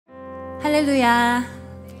할렐루야,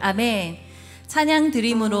 아멘. 찬양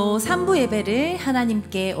드림으로 3부 예배를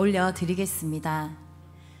하나님께 올려드리겠습니다.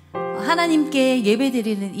 하나님께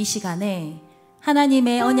예배드리는 이 시간에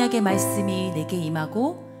하나님의 언약의 말씀이 내게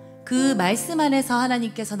임하고 그 말씀 안에서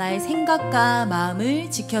하나님께서 나의 생각과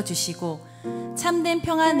마음을 지켜주시고 참된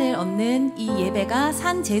평안을 얻는 이 예배가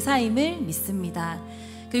산 제사임을 믿습니다.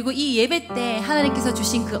 그리고 이 예배 때 하나님께서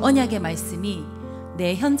주신 그 언약의 말씀이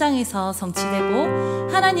내 현장에서 성취되고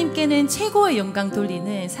하나님께는 최고의 영광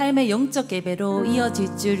돌리는 삶의 영적 예배로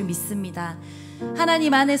이어질 줄 믿습니다.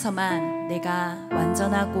 하나님 안에서만 내가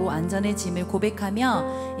완전하고 안전해짐을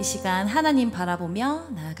고백하며 이 시간 하나님 바라보며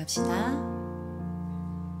나아갑시다.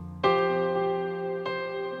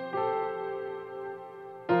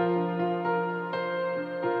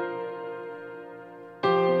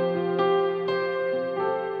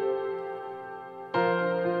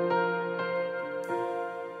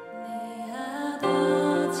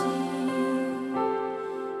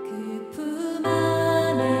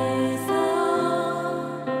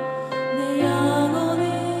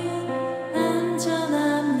 영혼은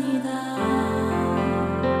안전합니다.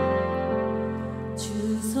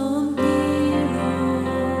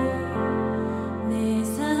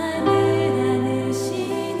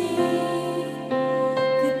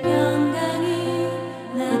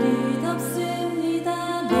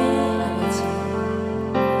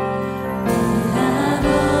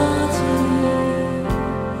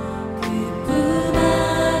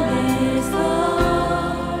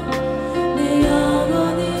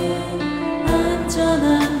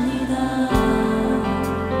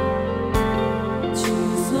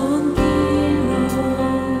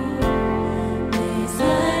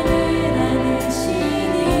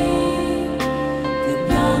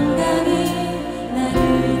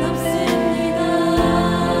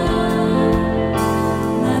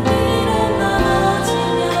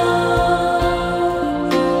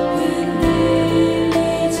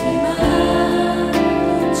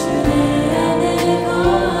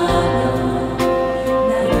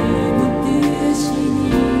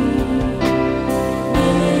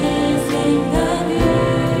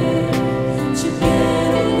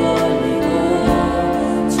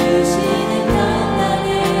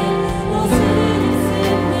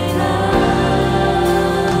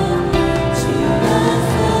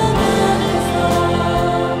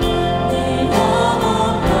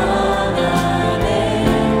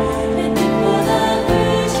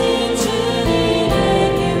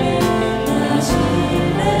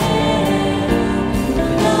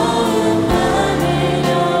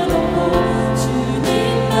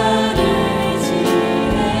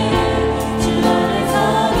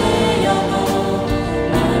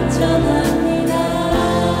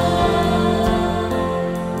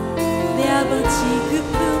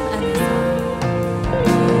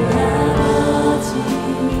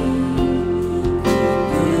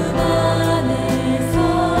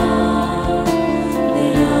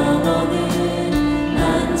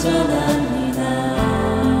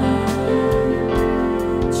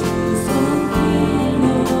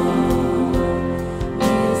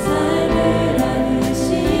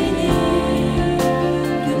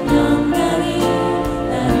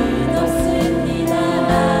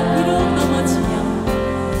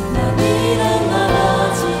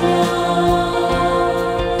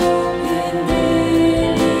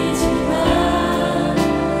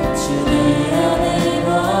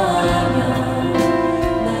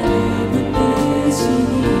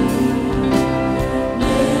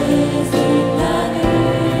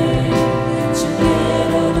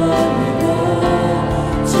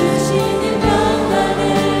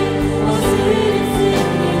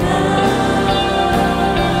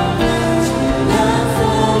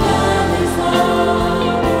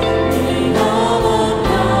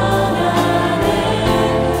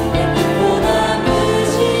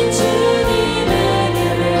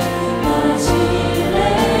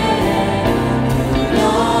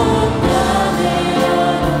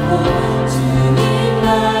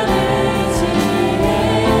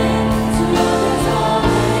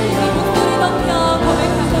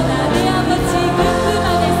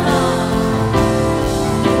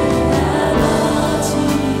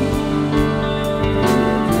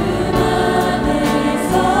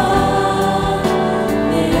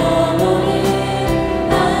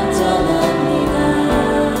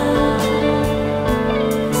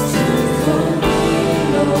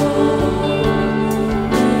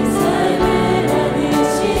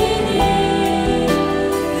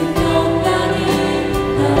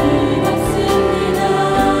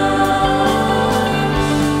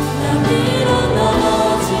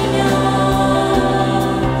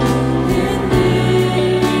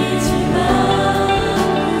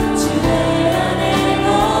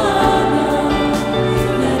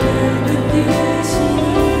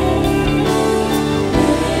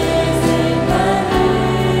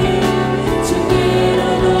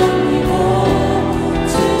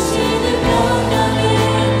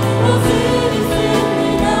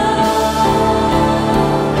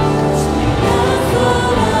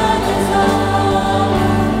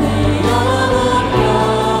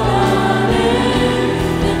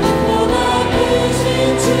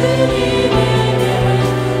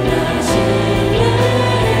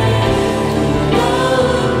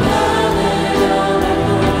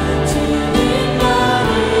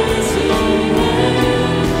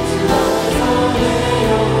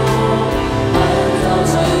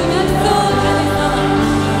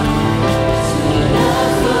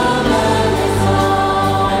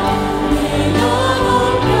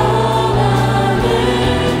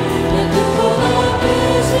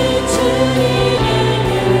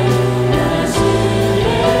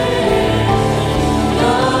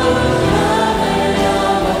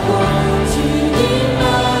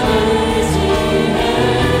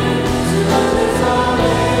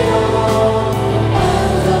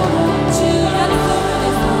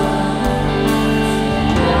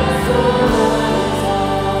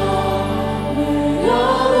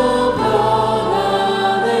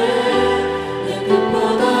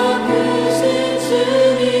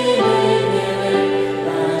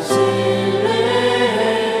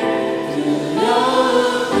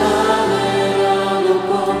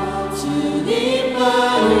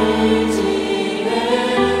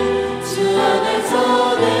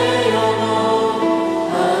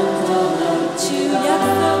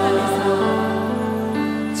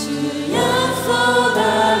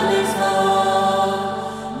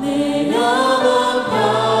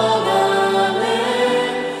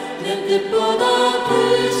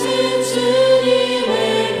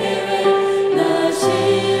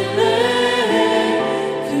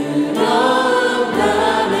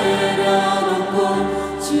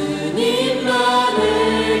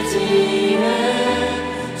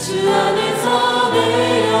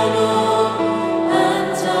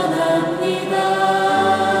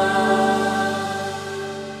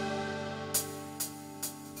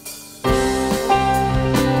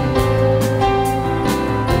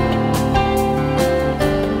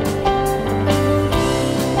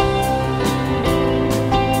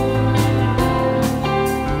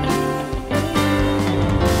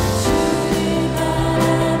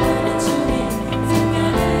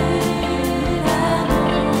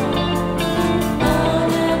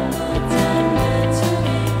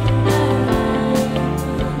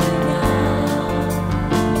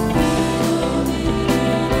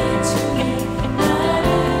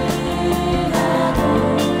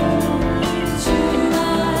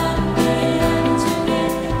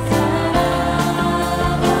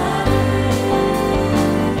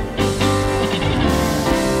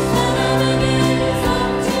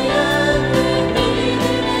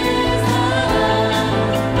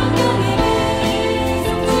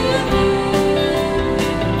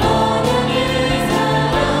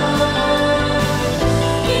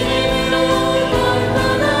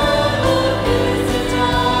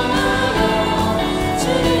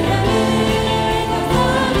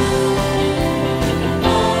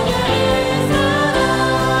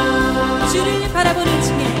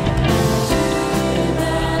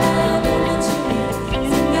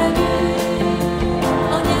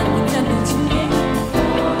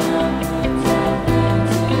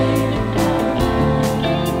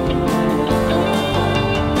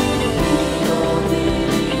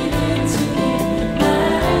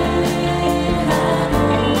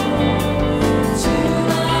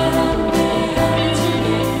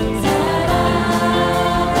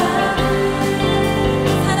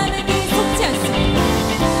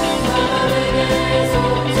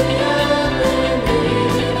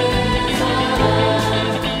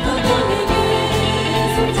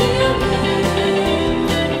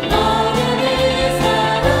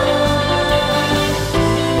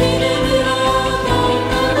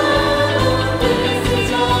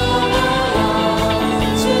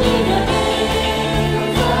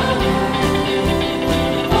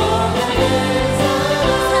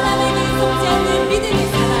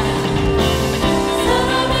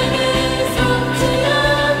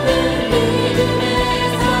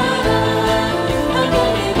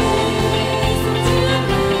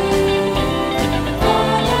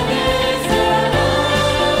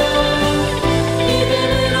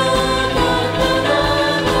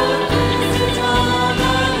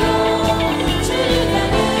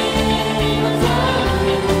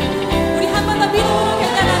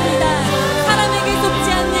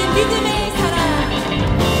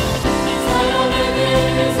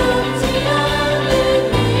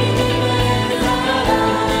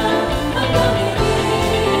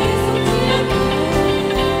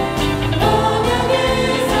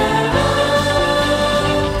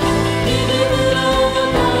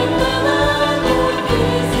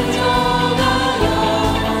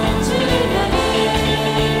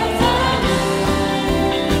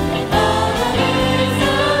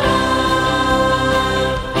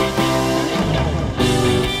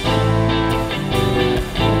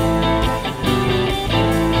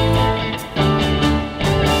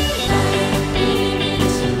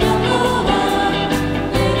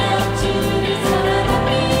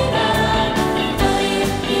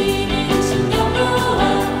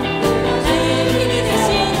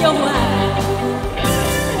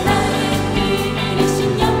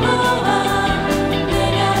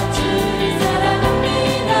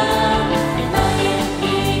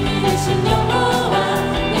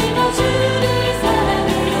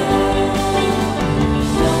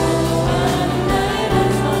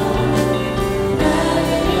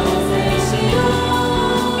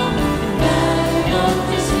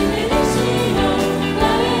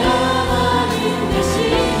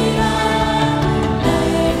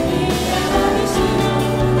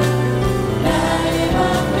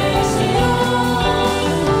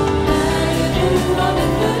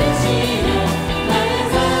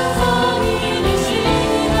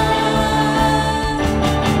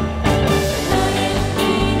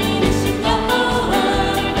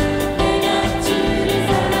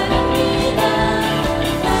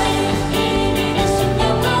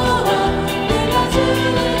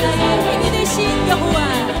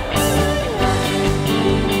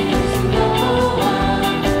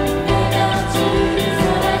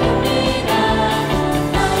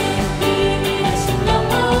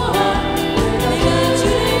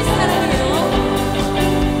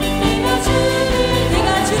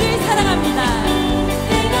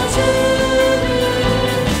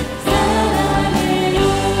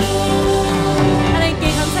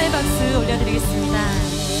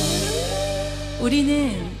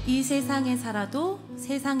 우리는 이 세상에 살아도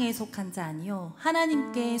세상에 속한 자 아니요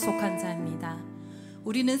하나님께 속한 자입니다.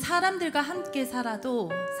 우리는 사람들과 함께 살아도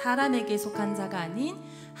사람에게 속한 자가 아닌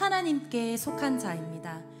하나님께 속한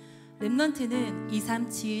자입니다. 렘넌트는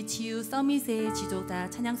 237 치유 서밋의 지도자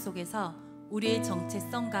찬양 속에서 우리의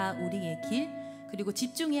정체성과 우리의 길, 그리고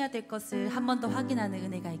집중해야 될 것을 한 번 더 확인하는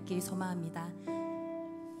은혜가 있길 소망합니다.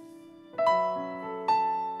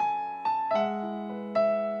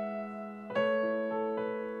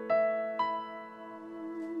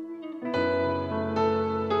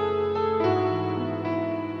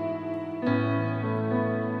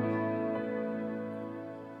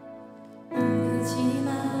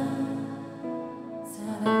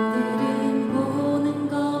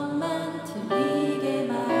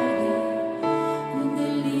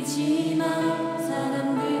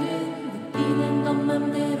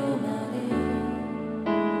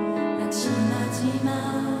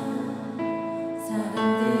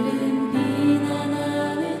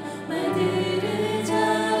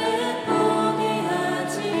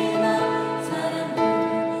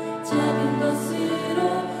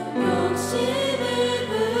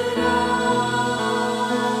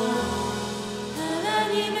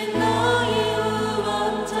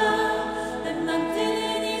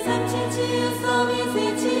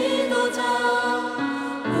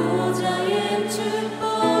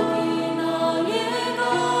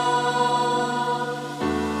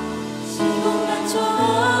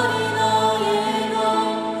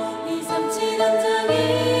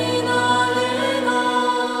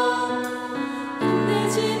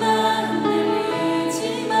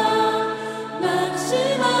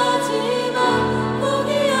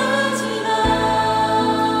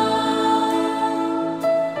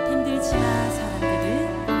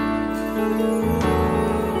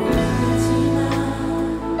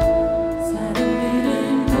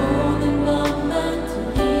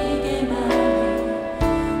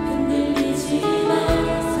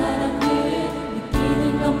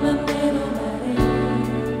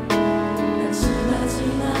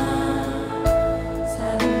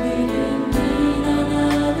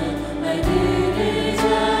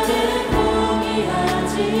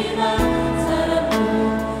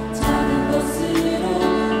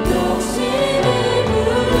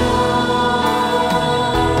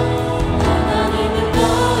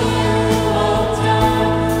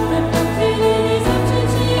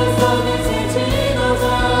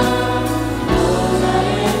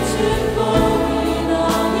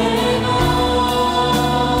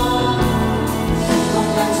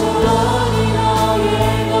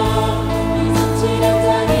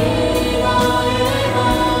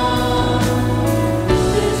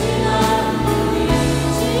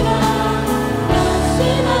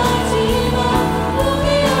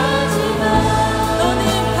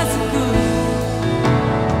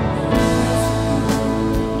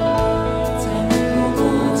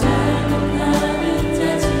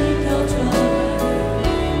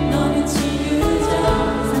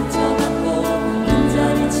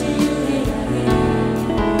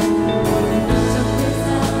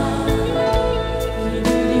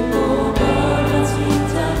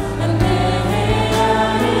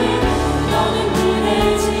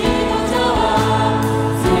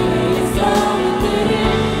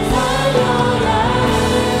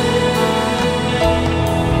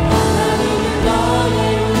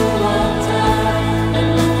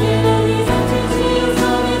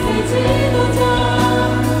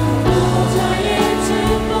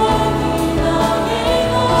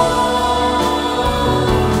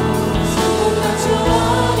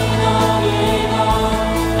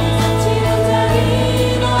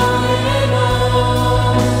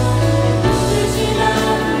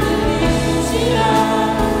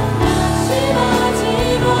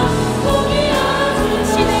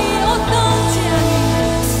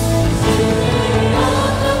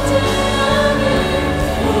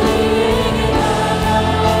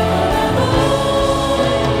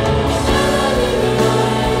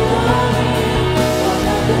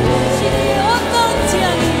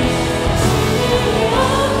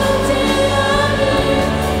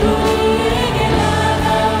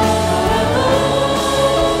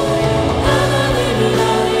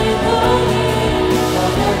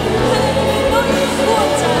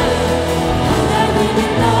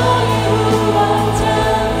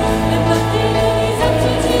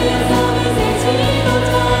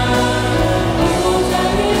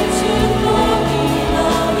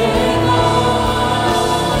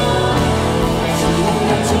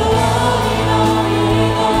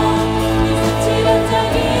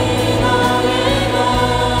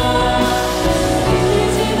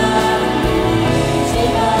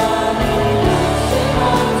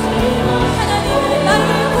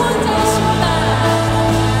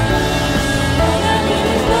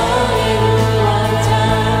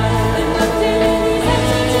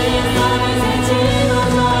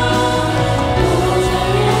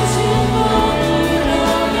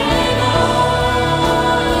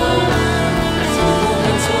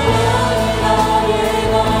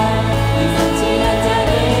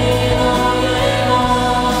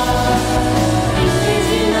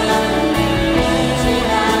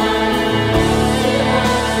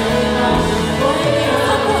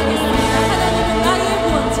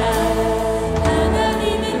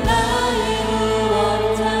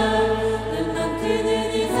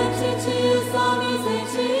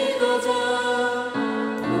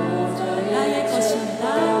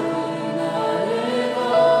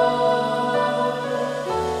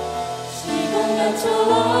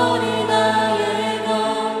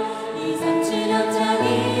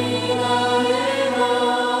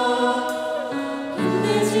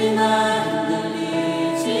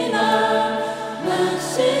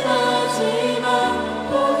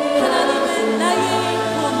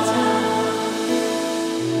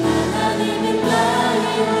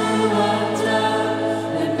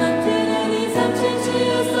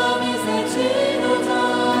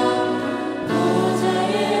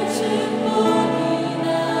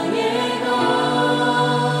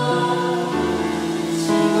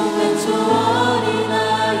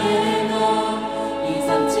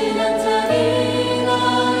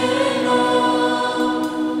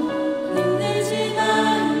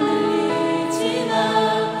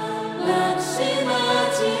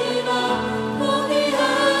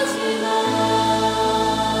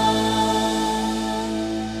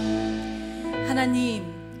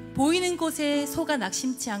 곳에 소가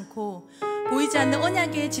낙심치 않고 보이지 않는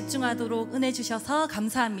언약에 집중하도록 은혜 주셔서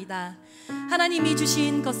감사합니다. 하나님이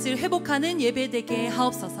주신 것을 회복하는 예배되게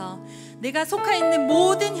하옵소서. 내가 속해 있는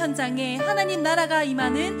모든 현장에 하나님 나라가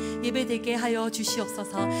임하는 예배되게 하여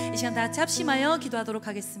주시옵소서. 이 시간 다 같이 합심하여 기도하도록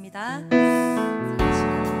하겠습니다.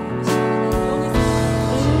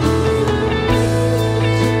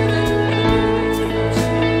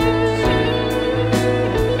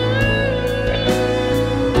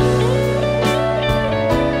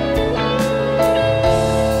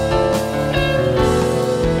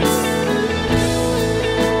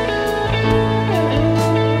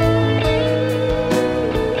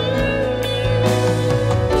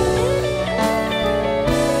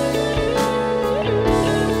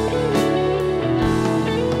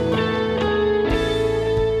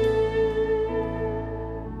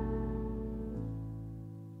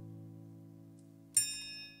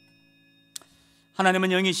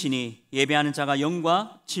 하나님은 영이시니 예배하는 자가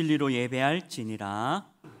영과 진리로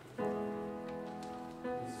예배할지니라.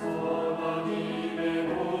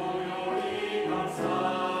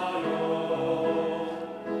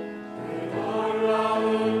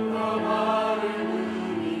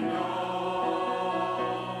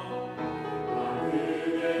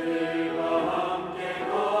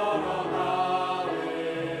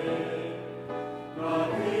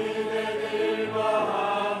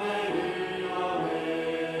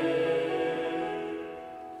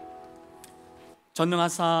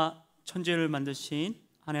 전능하사 천지를 만드신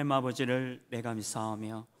하나님 아버지를 내가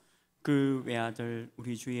믿사오며 그 외아들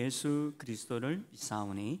우리 주 예수 그리스도를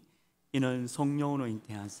믿사오니 이는 성령으로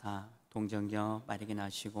잉태하사 동정녀 마리아에게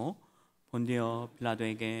나시고 본디오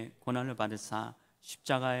빌라도에게 고난을 받으사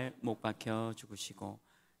십자가에 못 박혀 죽으시고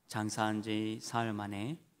장사한 지 사흘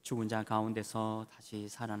만에 죽은 자 가운데서 다시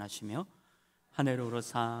살아나시며 하늘로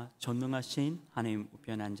오르사 전능하신 하나님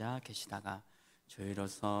우편 앉아 계시다가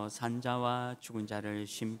저희로서 산자와 죽은 자를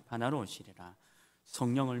심판하러 오시리라.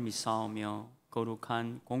 성령을 믿사오며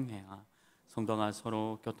거룩한 공회와 성도가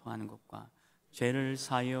서로 교통하는 것과 죄를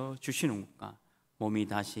사하여 주시는 것과 몸이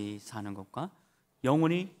다시 사는 것과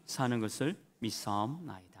영원히 사는 것을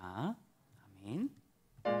믿사옵나이다. 아멘.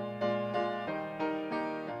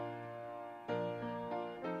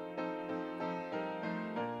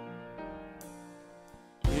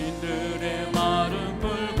 이들의 마른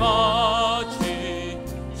물같이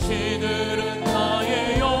시들은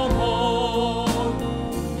나의 영혼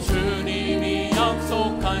주님이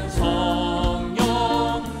약속한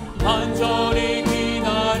성령 간절히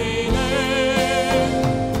기다리네.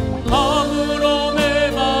 가물어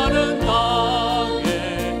메마른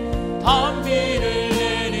땅에 단비를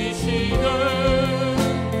내리시는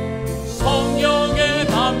성령의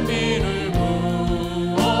단비를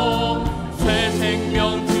부어 새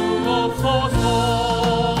생명 주옵소서.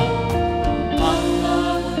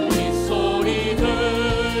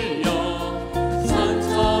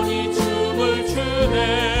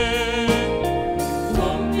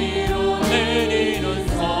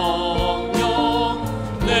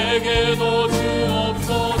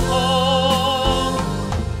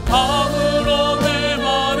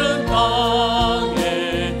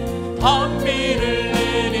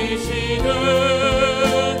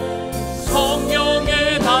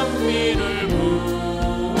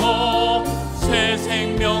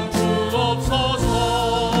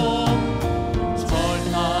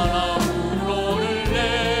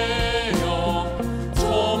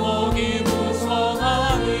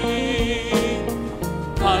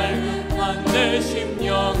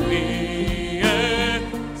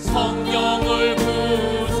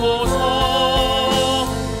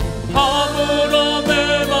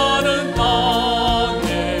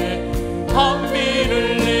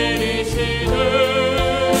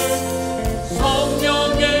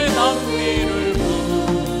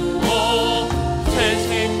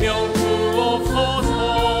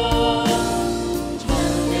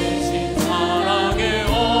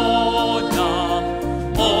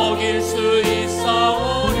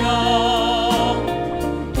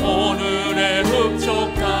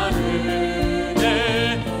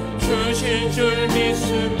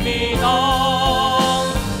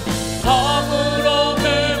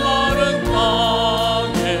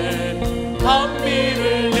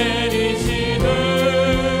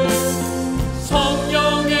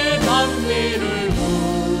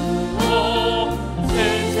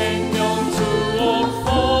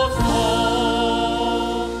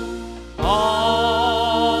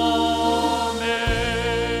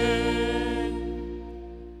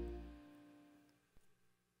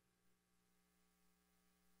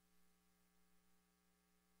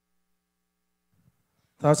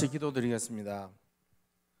 다 같이 기도드리겠습니다.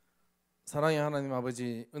 사랑의 하나님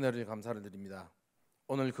아버지, 은혜를 감사를 드립니다.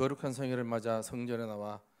 오늘 거룩한 성회를 맞아 성전에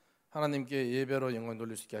나와 하나님께 예배로 영광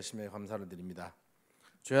돌릴 수 있게 하심에 감사를 드립니다.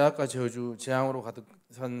 죄악과 저주, 재앙으로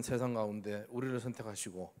가득한 세상 가운데 우리를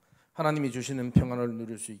선택하시고 하나님이 주시는 평안을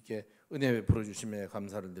누릴 수 있게 은혜 베풀어 주심에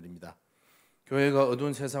감사를 드립니다. 교회가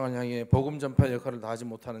어두운 세상을 향해 복음 전파 역할을 다하지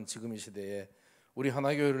못하는 지금 이 시대에 우리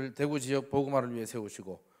하나교회를 대구 지역 복음화를 위해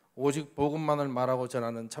세우시고 오직 복음만을 말하고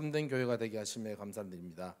전하는 참된 교회가 되게 하심에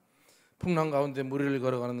감사드립니다. 풍랑 가운데 무리를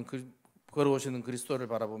걸어오시는 그리스도를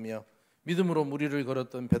바라보며 믿음으로 무리를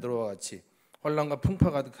걸었던 베드로와 같이 혼란과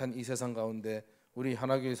풍파 가득한 이 세상 가운데 우리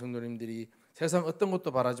하나교회 성도님들이 세상 어떤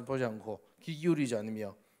것도 보지 않고 귀 기울이지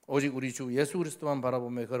않으며 오직 우리 주 예수 그리스도만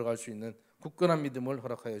바라보며 걸어갈 수 있는 굳건한 믿음을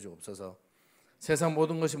허락하여 주옵소서. 세상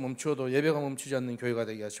모든 것이 멈추어도 예배가 멈추지 않는 교회가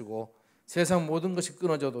되게 하시고 세상 모든 것이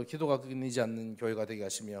끊어져도 기도가 끊이지 않는 교회가 되게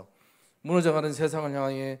하시며 무너져가는 세상을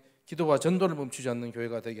향해 기도와 전도를 멈추지 않는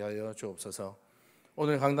교회가 되게 하여 주옵소서.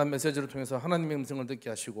 오늘 강단 메시지를 통해서 하나님의 음성을 듣게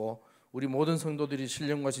하시고 우리 모든 성도들이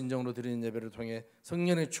신령과 진정으로 드리는 예배를 통해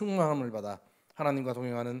성령의 충만함을 받아 하나님과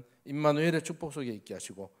동행하는 임마누엘의 축복 속에 있게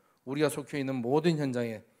하시고 우리가 속해 있는 모든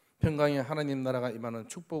현장에 평강의 하나님 나라가 임하는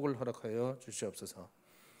축복을 허락하여 주시옵소서.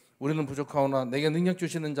 우리는 부족하오나 내게 능력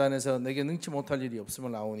주시는 자 안에서 내게 능치 못할 일이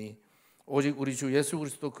없음을 아오니 오직 우리 주 예수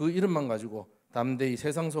그리스도 그 이름만 가지고 담대히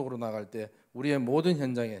세상 속으로 나갈 때 우리의 모든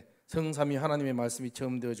현장에 성삼위 하나님의 말씀이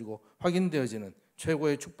체험되어지고 확인되어지는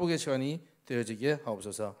최고의 축복의 시간이 되어지게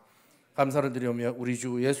하옵소서. 감사를 드리오며 우리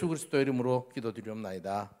주 예수 그리스도 이름으로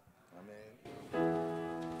기도드리옵나이다.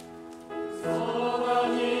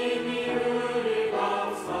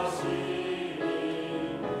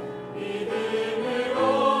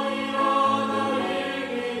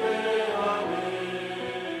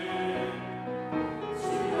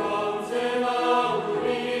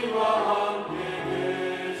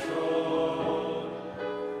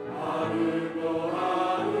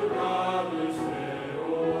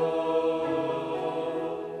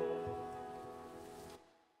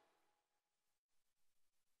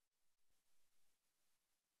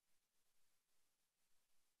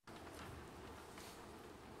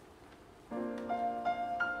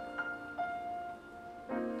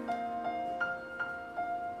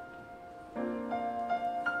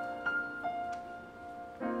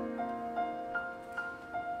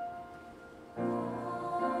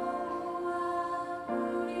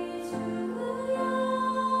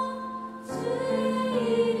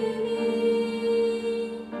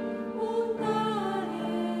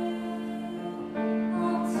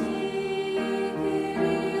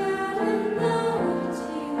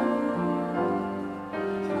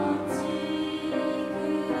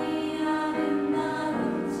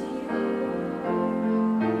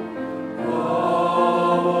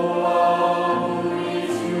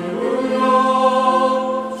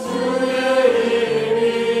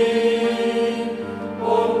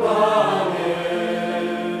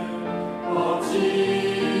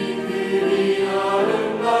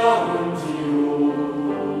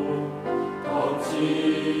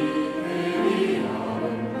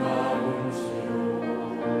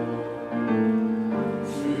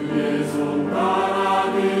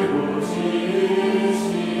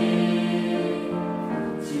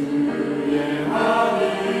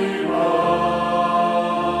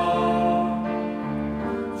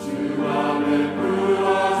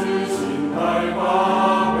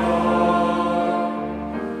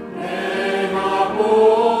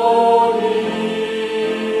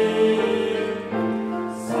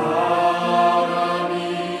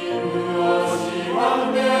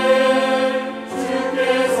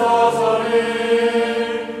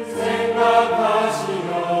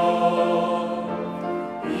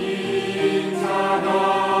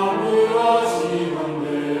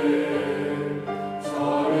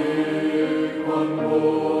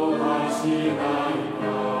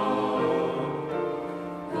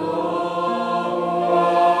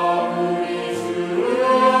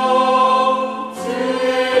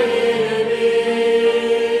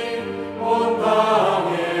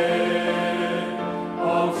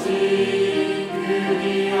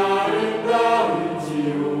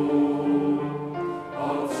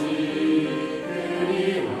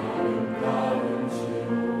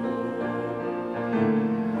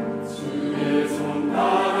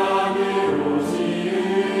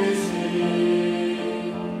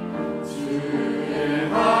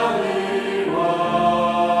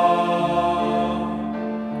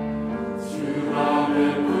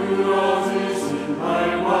 불어주신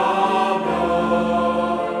달과 별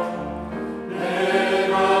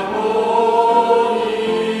내가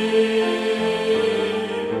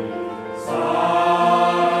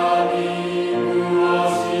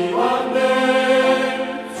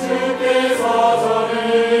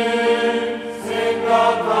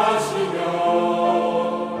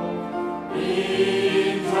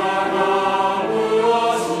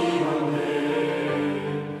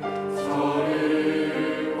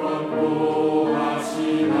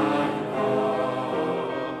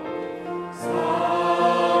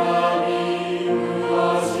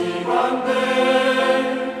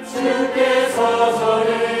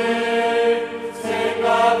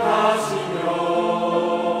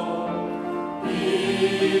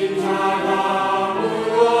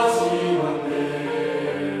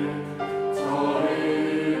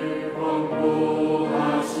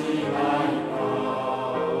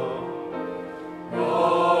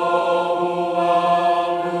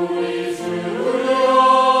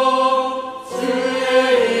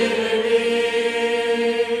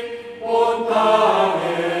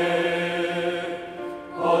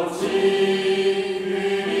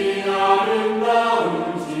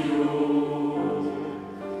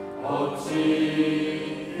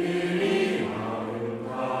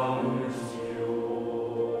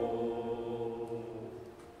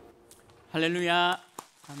할렐루야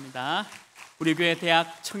합니다. 우리 교회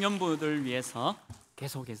대학 청년부들 위해서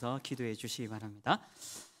계속해서 기도해 주시기 바랍니다.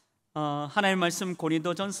 하나님의 말씀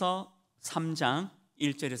고린도전서 3장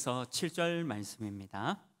 1절에서 7절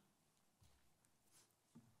말씀입니다.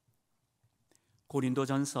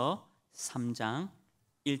 고린도전서 3장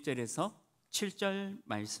 1절에서 7절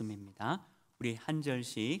말씀입니다. 우리 한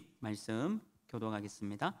절씩 말씀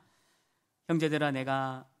교독하겠습니다. 형제들아,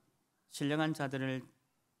 내가 신령한 자들을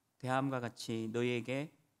대함과 같이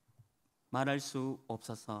너희에게 말할 수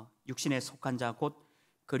없어서 육신에 속한 자 곧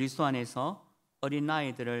그리스도 안에서 어린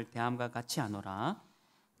아이들을 대함과 같이 하노라.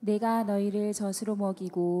 내가 너희를 젖으로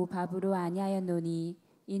먹이고 밥으로 아니하였노니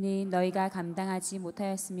이는 너희가 감당하지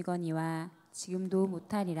못하였음이거니와 지금도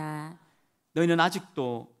못하리라. 너희는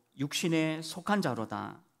아직도 육신에 속한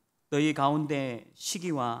자로다. 너희 가운데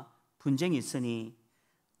시기와 분쟁이 있으니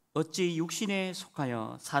어찌 육신에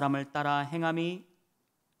속하여 사람을 따라 행함이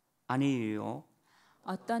아니에요.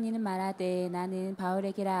 어떤 이는 말하되 나는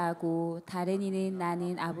바울에게라 하고 다른 이는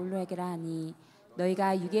나는 아볼로에게라 하니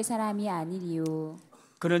너희가 육의 사람이 아니리요.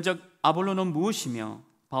 그런즉 아볼로는 무엇이며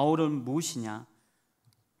바울은 무엇이냐?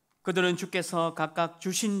 그들은 주께서 각각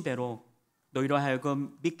주신 대로 너희로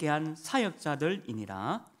하여금 믿게 한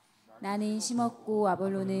사역자들이니라. 나는 심었고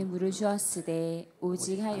아볼로는 물을 주었으되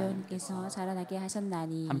오직 하나님께서 자라나게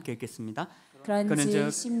하셨나니. 함께 읽겠습니다.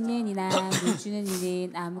 그런즉 심는 이나 물 주는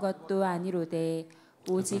이는 아무것도 아니로되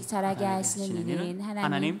오직 자라게 하시는 이는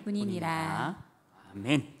하나님 뿐이니라.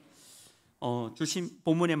 아멘. 주신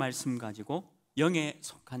본문의 말씀 가지고 영에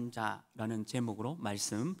속한 자라는 제목으로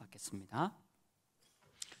말씀 받겠습니다.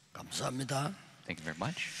 감사합니다. Thank you very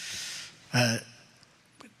much.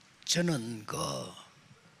 저는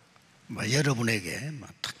여러분에게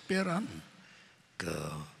특별한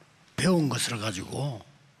배운 것을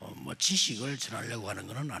가지고 지식을 전하려고 하는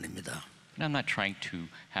것은 아닙니다. And I'm not trying to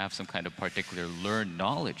have some kind of particular learned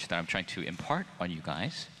knowledge that I'm trying to impart on you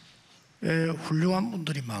guys. 훌륭한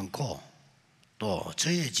분들이 많고 또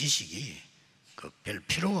저의 지식이 별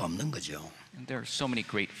필요가 없는 거죠. And there are so many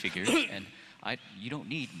great figures, and you don't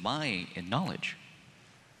need my knowledge.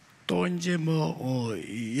 또 이제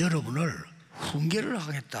여러분을 훈계를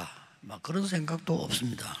하겠다, 그런 생각도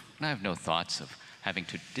없습니다. And I have no thoughts of having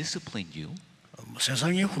to discipline you.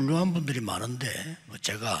 세상에 훌륭한 분들이 많은데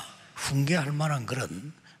제가 훈계할 만한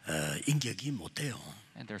그런 인격이 못 돼요.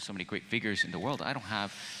 And there are so many great figures in the world. I don't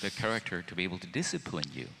have the character to be able to discipline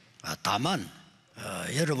you. 다만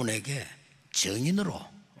여러분에게 증인으로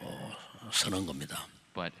서는 겁니다.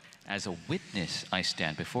 But as a witness, I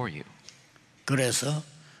stand before you. 그래서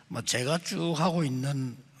제가 쭉 하고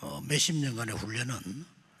있는 몇십 년간의 훈련은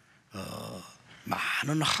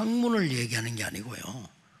많은 학문을 얘기하는 게 아니고요,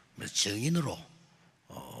 증인으로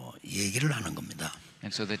얘기를 하는 겁니다.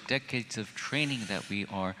 And so the decades of training that we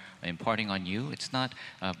are imparting on you, it's not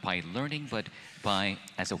by learning, but by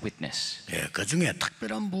as a witness. 그 중에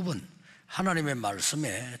특별한 부분, 하나님의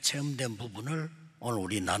말씀에 체험된 부분을 오늘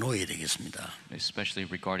우리 나누어야 되겠습니다. Especially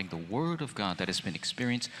regarding the word of God that has been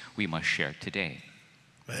experienced, we must share today.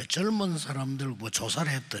 젊은 사람들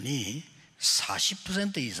조사를 했더니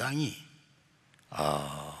 40% 이상이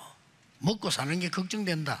먹고 사는 게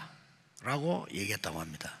걱정된다라고 얘기했다고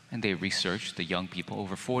합니다. And they researched the young people,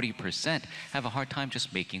 over 40% have a hard time just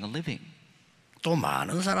making a living. 또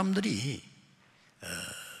많은 사람들이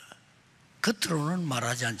겉으로는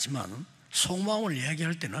말하지 않지만 속마음을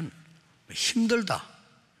이야기할 때는 힘들다,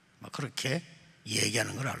 그렇게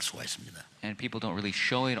얘기하는 걸 알 수가 있습니다. And people don't really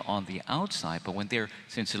show it on the outside, but when they're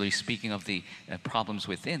sincerely speaking of the problems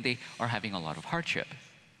within, they are having a lot of hardship.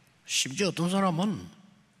 심지어 어떤 사람은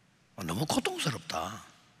너무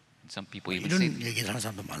고통스럽다, Some people even say 이런 얘기를 하는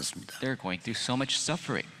사람도 많습니다. they're going through so much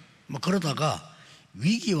suffering. 그러다가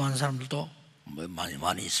위기 와는 사람들도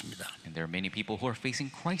많이 있습니다. And there are many people who are facing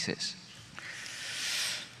crisis.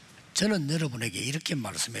 저는 여러분에게 이렇게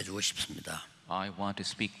말씀해 주고 싶습니다. I want to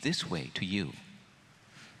speak this way to you.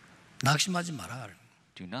 낙심하지 마라.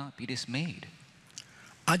 Do not be dismayed.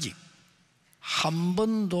 아직 한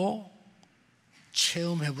번도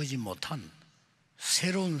체험해보지 못한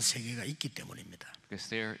새로운 세계가 있기 때문입니다. Because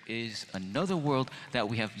there is another world that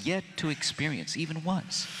we have yet to experience even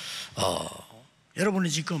once. 여러분이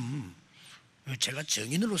지금 제가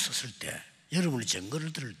증인으로 섰을 때, 여러분이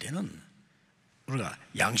증거를 들을 때는 우리가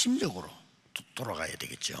양심적으로 돌아가야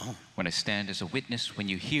되겠죠. When I stand as a witness, when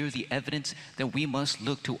you hear the evidence, then we must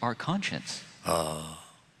look to our conscience.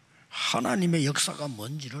 하나님의 역사가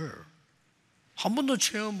뭔지를 한 번도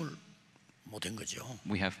체험을 못한 거죠.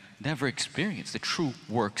 We have never experienced the true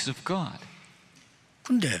works of God.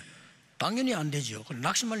 근데 당연히 안 되죠.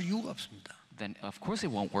 낙심할 이유가 없습니다. Then of course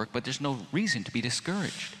it won't work, but there's no reason to be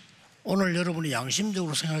discouraged. 오늘 여러분이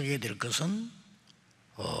양심적으로 생각해야 될 것은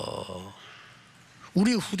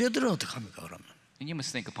우리 후대들은 어떡합니까 그러면? And you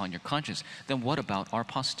must think upon your conscience. Then what about our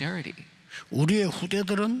posterity? 우리의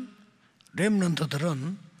후대들은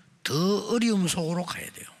렘넌트들은 더 어려움 속으로 가야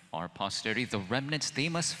돼요. Our posterity, the remnants, they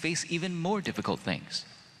must face even more difficult things.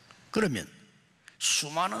 그러면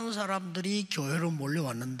수많은 사람들이 교회로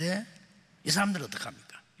몰려왔는데 이 사람들은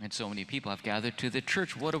어떡합니까? And so many people have gathered to the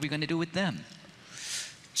church. What are we going to do with them?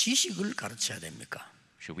 지식을 가르쳐야 됩니까?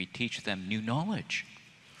 Should we teach them new knowledge?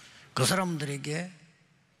 그 사람들에게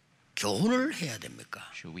교훈을 해야 됩니까?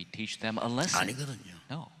 Should we teach them a lesson? 아니거든요.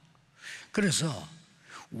 No. 그래서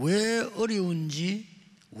왜 어려운지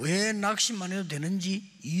왜 낙심만 해도 되는지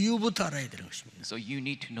이유부터 알아야 되는 것입니다. So you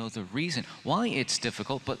need to know the reason why it's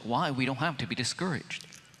difficult, but why we don't have to be discouraged.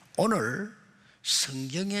 오늘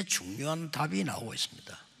성경에 중요한 답이 나오고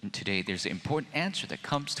있습니다. And today there's an important answer that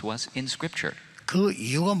comes to us in Scripture. 그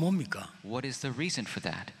이유가 뭡니까? What is the reason for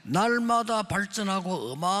that? 날마다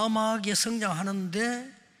발전하고 어마어마하게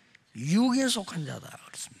성장하는데 육에 속한 자다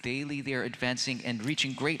그렇습니다. Daily they are advancing and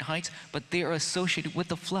reaching great heights, but they are associated with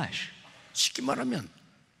the flesh. 쉽게 말하면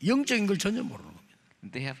영적인 걸 전혀 모르는 겁니다.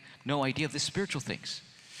 They have no idea of the spiritual things.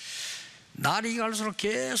 날이 갈수록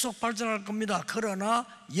계속 발전할 겁니다. 그러나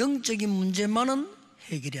영적인 문제만은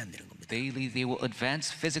해결이 안 되는 겁니다. Daily they will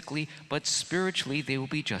advance physically, but spiritually they will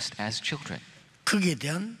be just as children. 거기에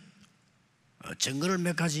대한 증거를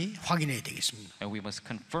몇 가지 확인해야 되겠습니다. And we must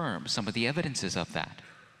confirm some of the evidences of that.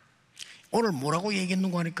 오늘 뭐라고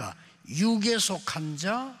얘기했는가 하니까 육에 속한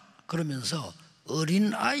자 그러면서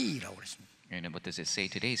어린 아이라고 그랬습니다. And what does it say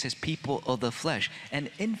today? It says people of the flesh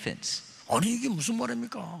and infants. 아니 이게 무슨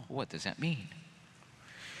말입니까? What does that mean?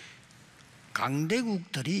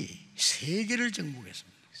 강대국들이 세계를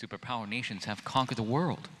정복했습니다. Superpower nations have conquered the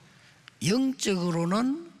world.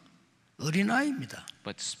 영적으로는 어린 아이입니다.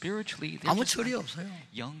 But spiritually, they're 아무 just 철이 like 없어요.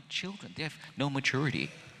 young children. They have no maturity.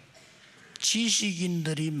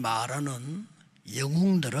 지식인들이 말하는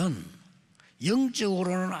영웅들은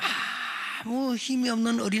영적으로는 아무 힘이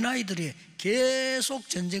없는 어린 아이들이 계속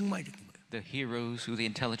전쟁만 일으킨 거예요. The heroes, who the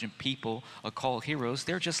intelligent people are called heroes,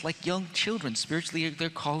 they're just like young children. Spiritually,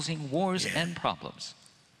 they're causing wars and problems.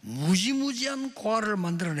 무지무지한 고아를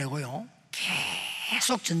만들어내고요.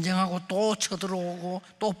 계속 전쟁하고 또 쳐들어오고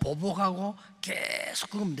또 보복하고 계속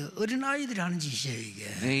그겁니다. 어린 아이들이 하는 짓이에요 이게.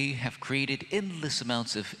 They have created endless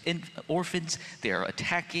amounts of orphans. They are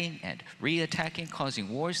attacking and re-attacking, causing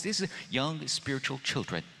wars. These are young spiritual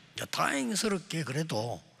children. 다행스럽게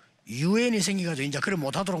그래도 유엔이 생겨가지고 이제 그래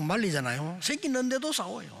못하도록 말리잖아요. 생기는데도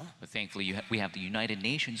싸워요. But thankfully, we have the United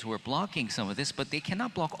Nations who are blocking some of this, but they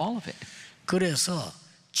cannot block all of it. 그래서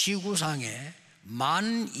지구상에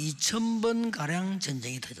 12,000번 가량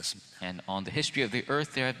전쟁이 터졌습니다. And on the history of the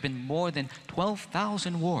earth, there have been more than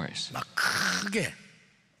 12,000 wars. 막 크게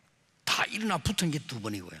다 일어나 붙은 게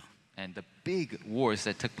 2번이고요. And the big wars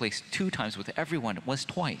that took place 2 times with everyone was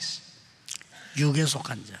twice. 육에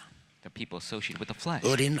속한 자, The people associated with the flesh,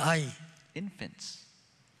 어린 아이. infants.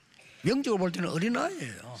 영적으로 볼 때는 어린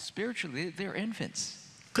아이예요. Spiritually, they're infants.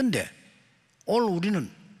 근데 오늘 우리는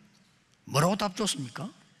뭐라고 답 줬습니까?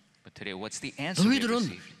 But today, what's the answer we 너희들은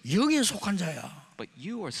received? 영에 속한 자야. But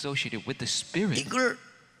you are associated with the Spirit. 이걸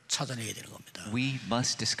찾아내야 되는 겁니다. We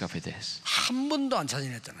must discover this. 한 번도 안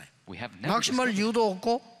찾아냈잖아요. We have never 낙심할 discovered. 이유도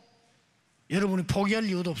없고 여러분이 포기할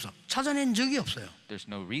이유도 없어. 찾아낸 적이 없어요. There's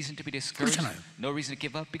no reason to be discouraged. 그렇잖아요. No reason to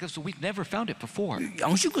give up because we've never found it before.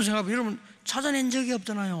 양심껏 생각하면 여러분 찾아낸 적이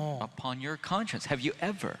없잖아요. Upon your conscience, have you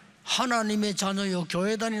ever? 하나님의 자녀요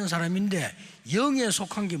교회 다니는 사람인데 영에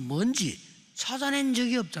속한 게 뭔지 찾아낸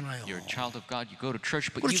적이 없잖아요. You're a child of God. You go to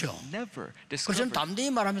church, but 그렇죠. you've never 그래서 discovered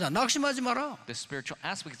담대히 말합니다. 낙심하지 마라. the spiritual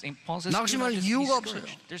aspects. Paul says, 낙심할 "Do not just be 이유가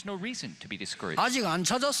discouraged." 없어요. There's no reason to be discouraged. 아직 안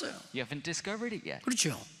찾았어요. You haven't discovered it yet.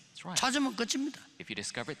 그렇죠. That's right. 찾으면 끝입니다. If you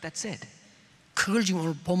discover it, that's it. 그걸 지금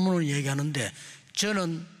오늘 본문으로 얘기하는데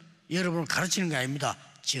저는 여러분을 가르치는 게 아닙니다.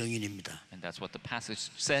 증인입니다. And that's what the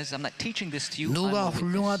passage says. I'm not teaching this to you. I'm 누가 a witness.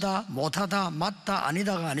 훌륭하다, 못하다, 맞다,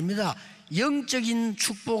 아니다가 아닙니다. 영적인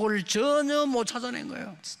축복을 전혀 못 찾아낸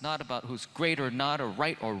거예요. It's not about who's great or not, or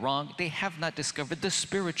right or wrong. They have not discovered the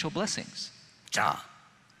spiritual blessings. 자,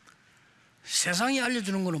 세상이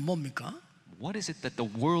알려주는 거는 뭡니까? What is it that the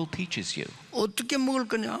world teaches you? 어떻게 먹을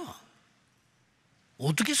거냐?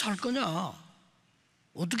 어떻게 살 거냐?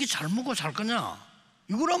 어떻게 잘 먹고 잘 거냐?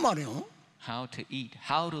 이거란 말이에요. How to eat,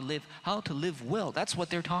 how to live well. That's what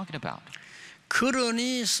they're talking about.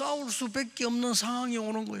 그러니 싸울 수밖에 없는 상황이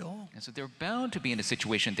오는 거예요. And so they're bound to be in a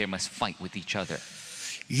situation they must fight with each other.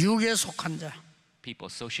 육에 속한 자, People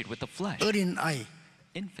associated with the flesh, 어린 아이.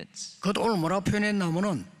 infants. 그것도 오늘 뭐라고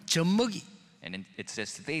표현했냐면은 젖먹이. And it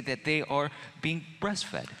says today that they are being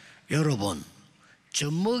breastfed. 여러분,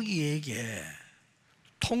 젖먹이에게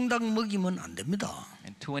통닭 먹이면 안 됩니다.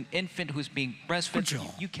 And to an infant who's being breastfed,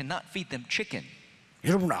 그렇죠. you cannot feed them chicken.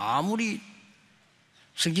 여러분 아무리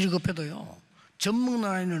성질이 급해도요, 젖먹는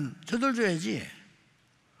아이는 젖을 줘야지.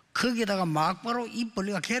 거기에다가 막바로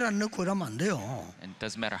입벌리가 계란 넣고 이러면 안 돼요. And it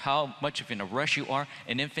doesn't matter how much of in a rush you are,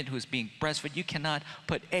 an infant who's being breastfed, you cannot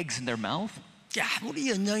put eggs in their mouth. 아무리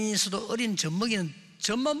연장이 있어도 어린 젖먹이는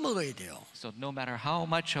젖만 먹어야 돼요. So no matter how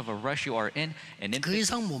much of a rush you are in, an 그 infant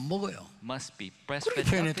이상 못 먹어요. must be 그렇게 breastfed,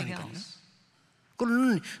 nothing 표현했다니까요. else.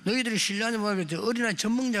 그러는 너희들이 신뢰하지 말고 어린아이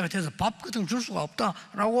젖먹자가 돼서 밥 같은 거 줄 수가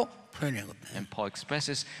없다라고 표현한 겁니다. And Paul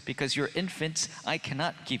expresses, because you're infants, I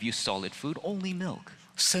cannot give you solid food, only milk.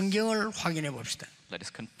 성경을 확인해 봅시다. Let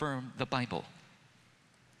us confirm the Bible.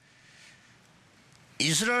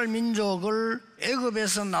 이스라엘 민족을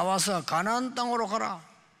애굽에서 나와서 가나안 땅으로 가라.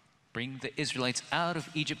 Bring the Israelites out of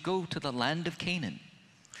Egypt, go to the land of Canaan.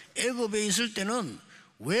 애굽에 있을 때는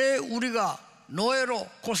왜 우리가 노예로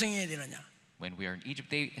고생해야 되느냐? When we are in Egypt,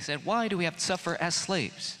 they said, why do we have to suffer as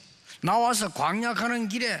slaves? 나와서 광야 가는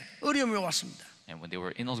길에 어려움이 왔습니다. And when they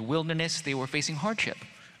were in the wilderness, they were facing hardship.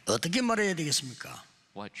 어떻게 말해야 되겠습니까?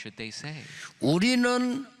 What should they say?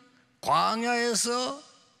 우리는 광야에서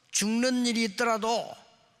죽는 일이 있더라도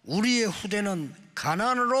우리의 후대는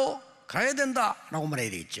가나안으로 가야 된다라고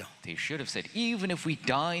말해야 되겠죠. They should have said, even if we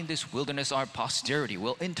die in this wilderness, our posterity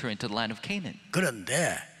will enter into the land of Canaan.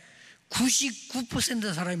 그런데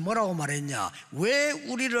 99%의 사람이 뭐라고 말했냐? 왜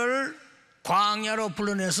우리를 광야로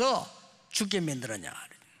불러내서 죽게 만들었냐?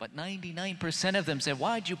 But 99% of them said,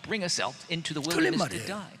 why did you bring us out into the 틀린 wilderness to 말이에요.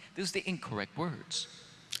 die? These are the incorrect words.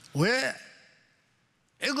 왜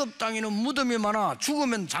애굽 땅에는 무덤이 많아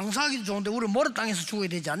죽으면 장사하기도 좋은데 우리 모래 땅에서 죽어야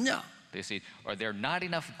되지 않냐? They say, are there not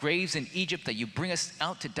enough graves in Egypt that you bring us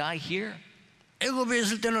out to die here? 애굽에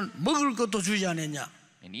있을 때는 먹을 것도 주지 않았냐?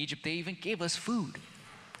 In Egypt, they even gave us food.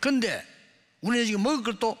 근데 우리는 지금 먹을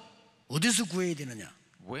것도 어디서 구해야 되느냐?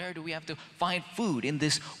 Where do we have to find food in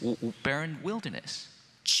this barren wilderness?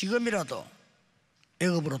 지금이라도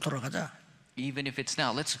애굽으로 돌아가자. Even if it's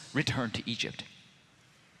now, let's return to Egypt.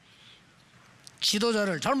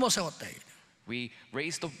 지도자를 잘못 세웠다. We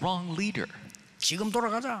raised the wrong leader. 지금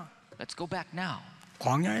돌아가자. Let's go back now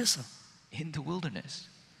광야에서 in the wilderness.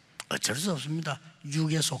 어쩔 수 없습니다.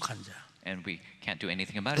 육에 속한 자. And we can't do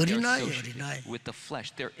anything about it. They're 어린아이, associated 어린아이. with the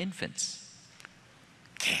flesh. They're infants.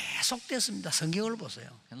 계속됐습니다. 성경을 보세요.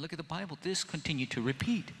 And look at the Bible. This continued to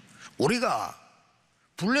repeat. 우리가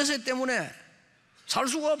블레셋 때문에 살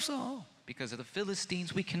수가 없어. Because of the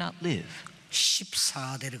Philistines, we cannot live.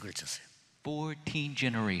 14대를 걸쳤어요. 14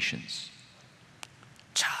 generations.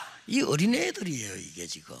 자, 이 어린애들이에요. 이게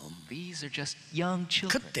지금. These are just young children.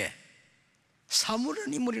 그때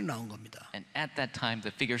사무엘 인물이 나온 겁니다. And at that time,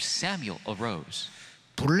 the figure Samuel arose.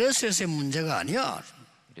 블레셋의 문제가 아니야.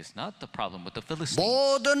 It is not the problem with the Philistines.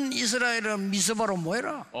 모든 이스라엘은 미스바로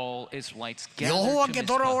모여라. All Israelites gather 여호와께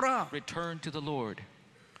to 돌아오라. Mizpah. Return to the Lord.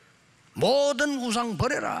 모든 우상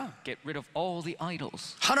버려라. Get rid of all the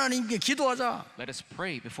idols. 하나님께 기도하자. Let us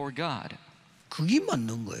pray before God. 그게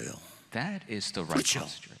맞는 거예요. That is the right 그렇죠.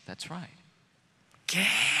 posture. That's right.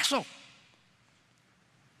 계속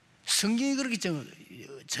성경이 그렇게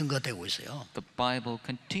증거되고 있어요. The Bible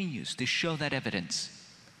continues to show that evidence.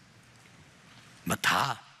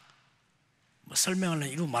 다 설명하려면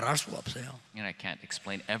이루 말할 수가 없어요. And I can't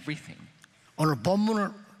explain everything. 오늘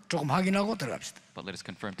본문을 조금 확인하고 들어갑시다. But let us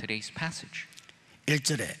confirm today's passage.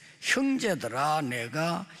 1절에 형제들아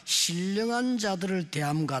내가 신령한 자들을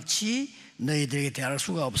대함같이 너희들에게 대할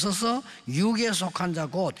수가 없어서 육에 속한 자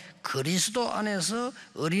곧 그리스도 안에서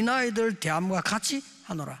어린아이들 대함과 같이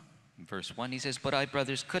하노라. In verse 1 he says, But I,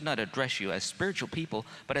 brothers, could not address you as spiritual people,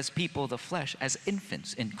 but as people of the flesh, as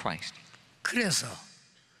infants in Christ. 그래서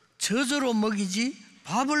저절로 먹이지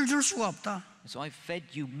밥을 줄 수가 없다. So I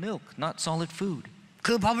fed you milk, not solid food,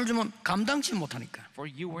 그 밥을 주면 감당치 못하니까. for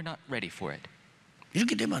you were not ready for it.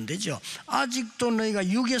 이렇게 되면 안 되죠. 아직도 너희가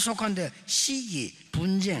육에 속한데 시기,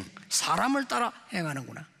 분쟁, 사람을 따라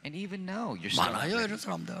행하는구나. And even now, you're still, 많아요 이런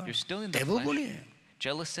사람들. you're still in the 대부분이에요. flesh.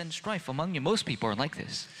 Jealous and strife among you. Most people are like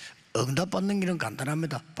this. 응답받는 길은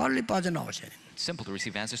간단합니다. 빨리 빠져나오셔야 돼요. It's simple to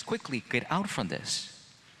receive answers quickly. Get out from this.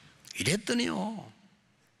 이랬더니요,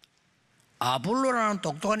 아볼로라는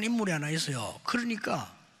똑똑한 인물이 하나 있어요.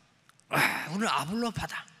 그러니까 우리는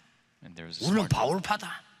아볼로파다, And there's a 우리는 smart,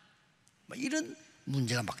 바울파다, 이런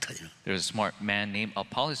문제가 막 터지는. there's a smart man named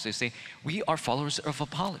Apollos. They say, we are followers of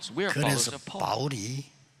Apollos. We are followers 그래서 of Paul. 바울이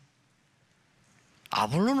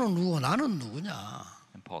아볼로는 누구고 나는 누구냐?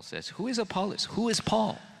 And Paul says, who is Apollos? Who is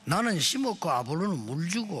Paul? 나는 심었고 아볼로는 물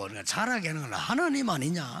주고 그러니까 자라게 하는 건 하나님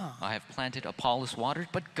아니냐? I have planted, Apollos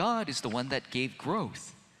watered, but God is the one that gave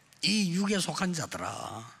growth. 이 육에 속한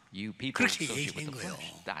자들아. You people 그렇게 associate with 얘기한 the 거예요.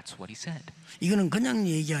 flesh. That's what he said. 이거는 그냥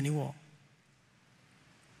얘기 아니고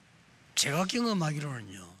제가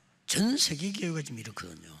경험하기로는요. 전 세계 교회가 지금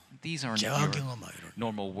이렇거든요. These aren't 제가 your 경험하기로는.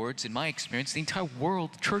 normal words. In my experience, the entire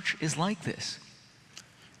world church is like this.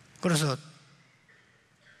 그래서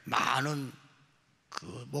많은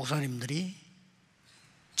그 목사님들이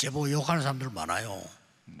제보고 욕하는 사람들 많아요.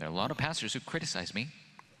 There are a lot of pastors who criticize me,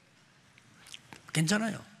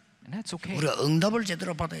 괜찮아요. and that's okay. 우리가 응답을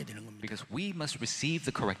제대로 받아야 되는 겁니다. Because we must receive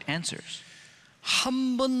the correct answers.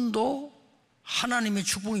 한 번도 하나님의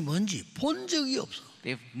축복이 뭔지 본 적이 없어.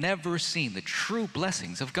 They've never seen the true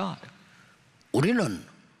blessings of God. 우리는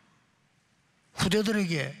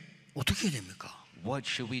후대들에게 어떻게 해야 됩니까? What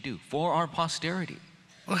should we do for our posterity?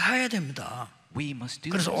 해야 됩니다. We must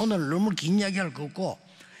do 그래서 this. 오늘 너무 긴 이야기할 거 없고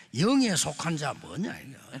영에 속한 자 뭐냐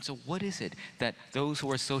이거. And so what is it that those who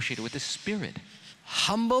are associated with the Spirit,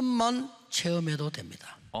 한 번만 체험해도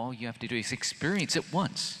됩니다. all you have to do is experience it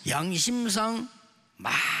once. 양심상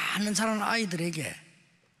많은 자라는 아이들에게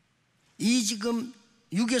이 지금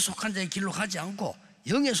육에 속한 자의 길로 가지 않고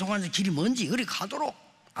영에 속한 자의 길이 뭔지 그리 가도록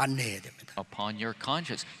안내해야 됩니다. Upon your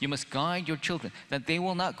conscience, you must guide your children that they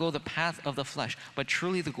will not go the path of the flesh, but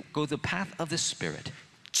truly go the path of the Spirit.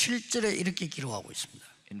 7절에 이렇게 기록하고 있습니다.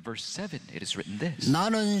 In verse 7, it is written this.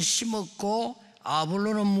 나는 심었고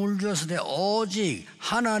아볼로는 물 주었으되 오직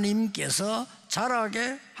하나님께서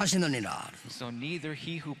자라게 하시느니라. So neither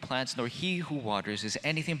he who plants nor he who waters is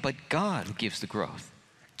anything but God who gives the growth.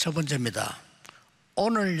 첫 번째입니다.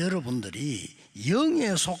 오늘 여러분들이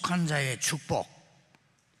영에 속한 자의 축복,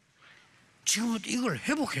 지금부터 이걸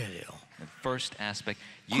회복해야 돼요. The first aspect,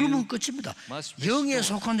 그러면 you 끝입니다. must 영에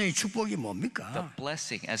restore 속한 자의 축복이 the 뭡니까?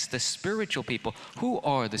 blessing as the spiritual people. Who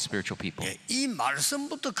are the spiritual people? 예, 이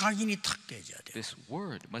말씀부터 각인이 탁 되어야 돼요. This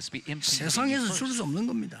word must be imprinted in you 세상에서 줄 first. 수 없는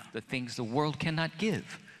겁니다. The things the world cannot give.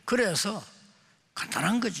 그래서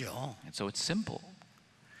간단한 거죠. And so it's simple.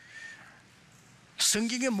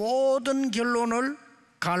 성경의 모든 결론을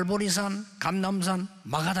갈보리산, 감남산,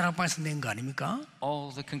 마가다락방에서 낸 거 아닙니까?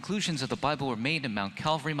 All the conclusions of the Bible were made in Mount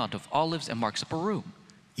Calvary, Mount of Olives, and Mark's Upper Room.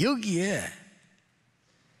 여기에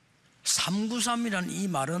 393이라는 이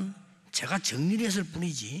말은 제가 정리를 했을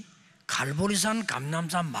뿐이지 갈보리산,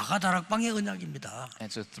 감남산, 마가다락방의 언약입니다.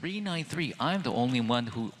 And so 393, I'm the only one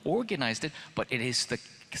who organized it, but it is the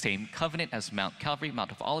same covenant as Mount Calvary,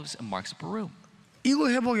 Mount of Olives, and Mark's Upper Room. 이거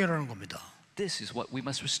회복이라는 겁니다. This is what we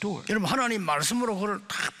must restore. 여러분 하나님 말씀으로 그걸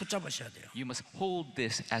다 붙잡으셔야 돼요. You must hold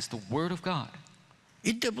this as the Word of God.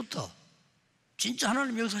 이때부터 진짜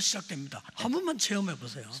하나님 역사 시작됩니다. 한 번만 체험해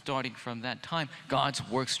보세요. Starting from that time, God's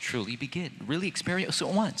works truly begin. Really experience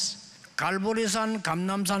it once. 갈보리산,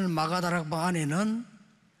 감남산, 마가다락방 안에는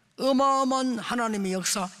어마어마한 하나님의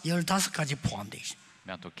역사 15가지 포함되어 있습니다.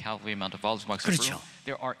 Mount of Calvary, Mount of Olives, Mark's Upper 그렇죠. Room.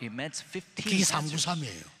 There are immense 15 그게 answers.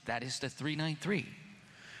 393이에요. That is the 393.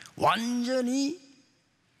 완전히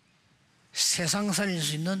세상 살릴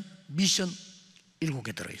수 있는 미션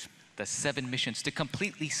 7개 들어있습니다. The 7 missions to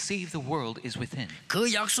completely save the world is within.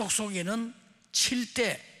 그 약속 속에는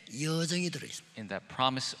 7대 여정이 들어있습니다. In that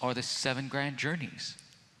promise are the 7 grand journeys.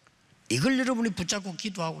 이걸 여러분이 붙잡고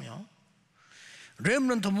기도하고요.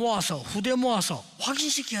 렘넌트 모아서 후대 모아서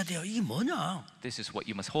확인시켜야 돼요. 이게 뭐냐? This is what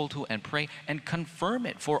you must hold to and pray and confirm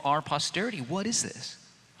it for our posterity. What is this?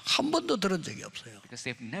 한 번도 들은 적이 없어요. Because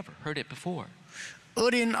they've never heard it before.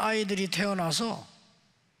 어린 아이들이 태어나서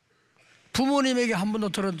부모님에게 한 번도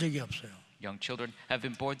들은 적이 없어요. Young children have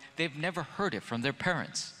been born. They've never heard it from their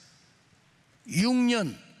parents.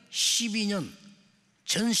 6년, 12년,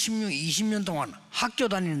 전 16, 20년 동안 학교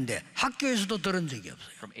다니는데 학교에서도 들은 적이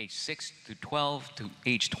없어요. From age 6 to 12 to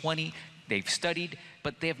age 20, they've studied,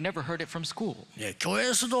 but they have never heard it from school. 예,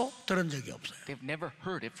 교회에서도 들은 적이 없어요. They've never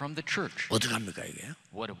heard it from the church. 어떻게 합니까 이게?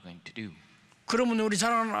 What are we going to do? 그러면 우리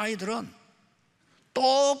자라는 아이들은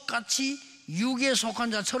똑같이 육에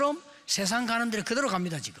속한 자처럼 세상 가는 데를 그대로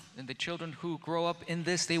갑니다 지금. And the children who grow up in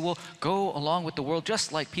this, they will go along with the world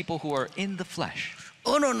just like people who are in the flesh.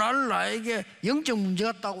 어느 날 나에게 영적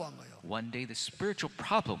문제가 있다고 한 거예요. One day the spiritual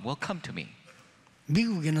problem will come to me.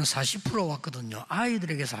 미국에는 40% 왔거든요.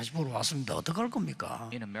 아이들에게 40% 왔습니다. 어떡할 겁니까?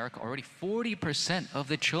 In America, already 40% of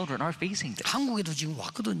the children are facing this. 한국에도 지금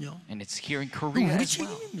왔거든요. And it's here in Korea 우리 as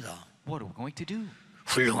well. 책임입니다. What are we going to do?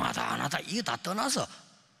 훌륭하다 안 하다 이거 다 떠나서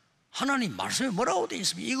하나님 말씀에 뭐라고 되어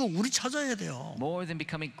있습니까? 이거 우리 찾아야 돼요. More than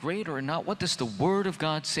becoming great or not, what does the Word of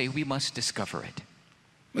God say? We must discover it.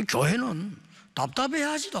 교회는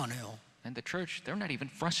답답해하지도 않아요. And the church, they're not even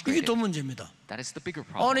그게 frustrated. 더 문제입니다. That is the bigger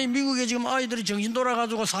problem. 아니 미국에 지금 아이들이 정신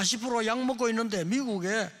돌아가지고 40%가 약 먹고 있는데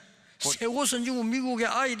미국에 최고 선진국 미국의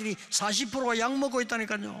아이들이 40%가 약 먹고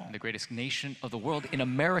있다니까요. The greatest nation of the world, in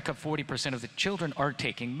America, 40% of the children are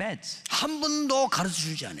taking meds. 한 번도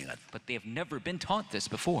가르쳐주지 않아요. But they have never been taught this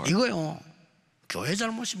before. 이거요 교회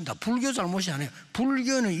잘못입니다. 불교 잘못이 아니에요.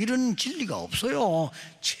 불교는 이런 진리가 없어요.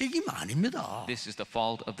 책임 아닙니다. This is the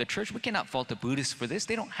fault of the church. We cannot fault the Buddhists for this.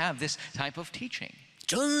 They don't have this type of teaching.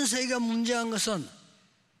 전 세계가 문제한 것은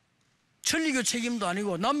천리교 책임도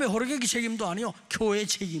아니고 남매 호르게기 책임도 아니요 교회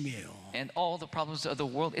책임이에요. And all the problems of the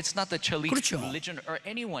world, it's not the Chalite 그렇죠. religion or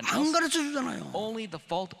anyone 안 else. 가르쳐주잖아요. Only the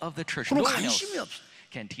fault of the church. 그럼 No one else 관심이 없어요.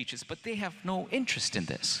 can teach us, but they have no interest in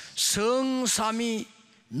this. 성삼위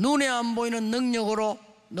눈에 안 보이는 능력으로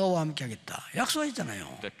너와 함께 하겠다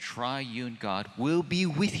약속했잖아요. The triune God will be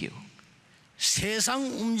with you. 세상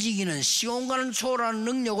움직이는 시공간을 초월하는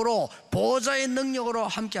능력으로 보호자의 능력으로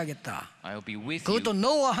함께 하겠다. I'll be with 그것도 you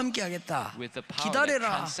너와 함께 하겠다. with the power that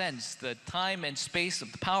기다려라. transcends the time and space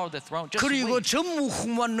of the power of the throne. Just 그리고 wait.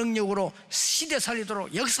 전무후무한 능력으로 시대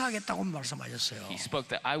살리도록 역사하겠다고 말씀하셨어요. He spoke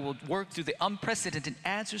that I will work through the unprecedented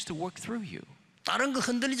answers to work through you. 다른 거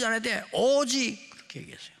흔들리지 않아야 돼. 오직 그렇게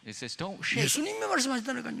얘기했어요. It says don't shake. 예수님이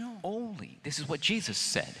말씀하셨다니까요. Only. This is what Jesus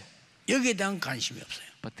said. 여기에 대한 관심이 없어요.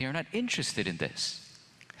 But they are not interested in this.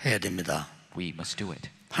 해야 됩니다. We must do it.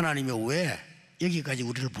 하나님이 왜 여기까지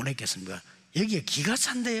우리를 보냈겠습니까? 여기에 기가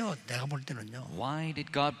찬데요. 내가 볼 때는요. Why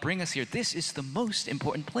did God bring us here? This is the most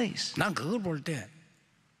important place. 난 그걸 볼 때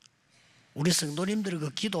우리 성도님들의 그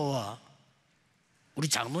기도와 우리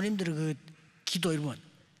장로님들의 그 기도 이러면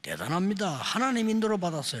대단합니다. 하나님 인도로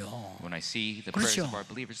받았어요. When I see the prayers 그렇죠. of our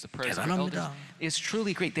believers, the prayers of our elders, 대단합니다. it's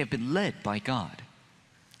truly great. They've been led by God.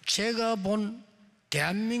 제가 본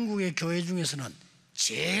대한민국의 교회 중에서는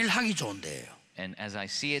제일 하기 좋은 데예요. And as I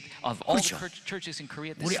see it, of all the 그렇죠. churches in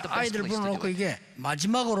Korea, this 우리 is the best 아이들 place to do 불러놓고 it. 이게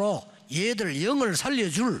마지막으로 얘들 영을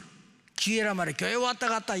살려줄 기회란 말이에요. 교회 왔다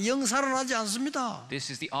갔다 영 살아나지 않습니다. This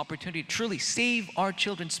is the opportunity to truly save our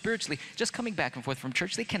children spiritually. Just coming back and forth from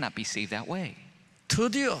church, they cannot be saved that way.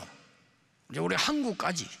 드디어 이제 우리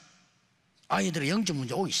한국까지 아이들의 영적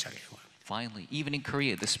문제 오기 시작해요. Finally, even in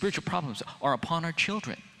Korea, the spiritual problems are upon our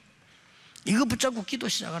children. 이거 붙잡고 기도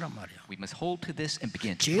시작하란 말이에요. We must hold to this and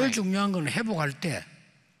begin to 제일 pray. 중요한 건 회복할 때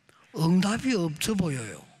응답이 없어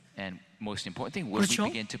보여요. And most important thing, when 그렇죠? we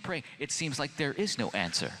begin to pray, it seems like there is no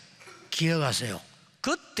answer. 기억하세요.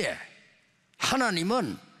 그때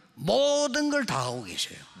하나님은 모든 걸 다 하고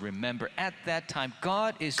계셔요. Remember, at that time,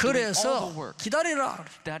 God is doing all 그래서 the work. 기다리라.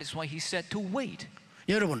 That is why He said to wait.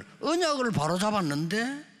 여러분 언약을 바로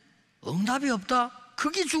잡았는데 응답이 없다.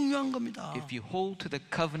 그게 중요한 겁니다. If you hold to the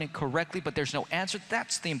covenant correctly, but there's no answer,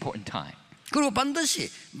 that's the important time. 그리고 반드시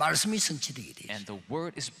말씀이 성취되게 돼요. And the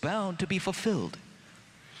word is bound to be fulfilled.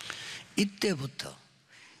 이때부터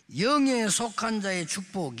영에 속한 자의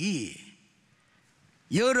축복이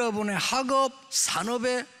여러분의 학업,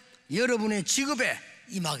 산업에, 여러분의 직업에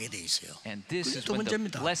임하게 돼 있어요. And this 그게 is 두 when the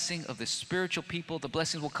번째입니다. blessing of the spiritual people, the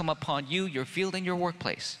blessings will come upon you, your field, and your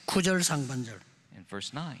workplace. 9절 상반절 In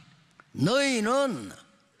verse 9. 너희는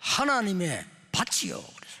하나님의 밭이요.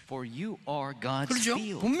 For you are God's 그렇죠?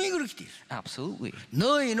 field. 분명히 그렇게 돼 있어요. Absolutely.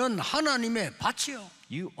 너희는 하나님의 밭이요.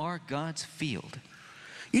 You are God's field.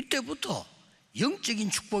 이때부터 영적인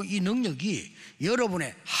축복 이 능력이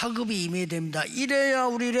여러분의 학업이 임해야 됩니다. 이래야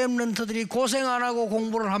우리 렘넌트들이 고생 안 하고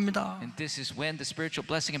공부를 합니다. And this is when the spiritual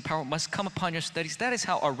blessing and power must come upon your studies. That is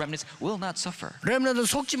how our remnants will not suffer. 렘넌트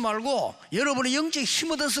속지 말고 여러분의 영적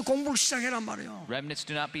힘 얻어서 공부를 시작해란 말이에요. Remnants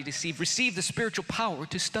do not be deceived. Receive the spiritual power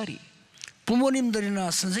to study.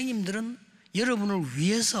 부모님들이나 선생님들은 여러분을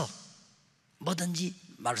위해서 뭐든지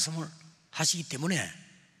말씀을 하시기 때문에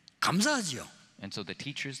감사하지요. And so the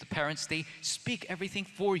teachers, the parents, they speak everything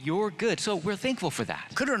for your good. So we're thankful for that.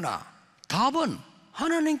 그러나 답은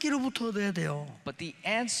하나님께로부터 얻어야 돼요. But the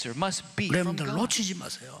answer must be from 렘넌트들 God. 놓치지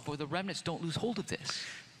마세요. For the remnants don't lose hold of this.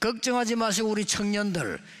 걱정하지 마시고 우리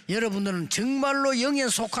청년들 여러분들은 정말로 영에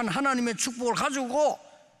속한 하나님의 축복을 가지고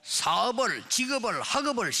사업을, 직업을,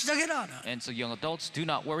 학업을 시작해라. And so young adults, do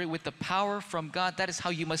not worry. With the power from God, that is how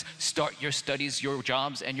you must start your studies, your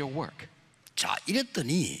jobs, and your work. 자,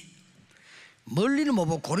 이랬더니 멀리는 못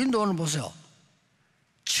보고 고린도를 보세요.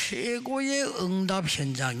 최고의 응답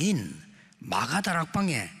현장인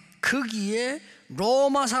마가다락방에 거기에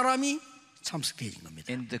로마 사람이 참석해진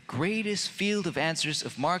겁니다. In the greatest field of answers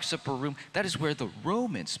of Mark's upper room, that is where the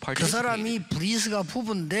Romans 그 participated. 사람이 브리스가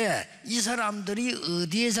부부인데 이 사람들이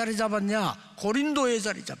어디에 자리 잡았냐? 고린도에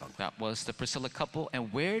자리 잡았고. That was the Priscilla couple. And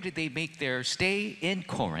where did they make their stay? In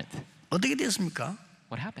Corinth. 어떻게 됐습니까?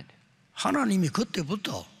 What happened? 하나님이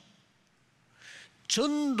그때부터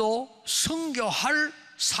전도, 선교할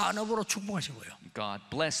산업으로 축복하신 거예요. God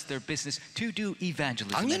bless their business to do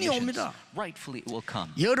evangelism. 당연히 and missions. 옵니다. Rightfully it will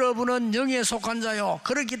come. 여러분은 영에 속한 자요.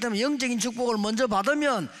 그렇기 때문에 영적인 축복을 먼저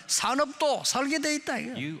받으면 산업도 살게 돼 있다.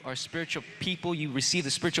 You are spiritual people. You receive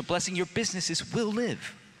the spiritual blessing. Your businesses will live.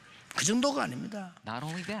 그 정도가 아닙니다. Not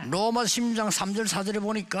only that. 로마 16장 3절 4절에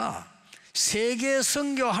보니까 세계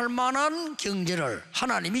선교할 만한 경제를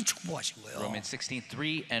하나님이 축복하신 거예요. Romans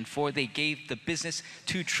 16:3 and 4 they gave the business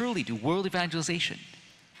to truly do world evangelization.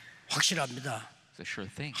 확실합니다. It's a sure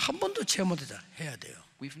thing. 한 번도 체험 못하자 해야 돼요.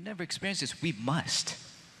 We've never experienced this. We must.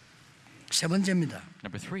 세 번째입니다.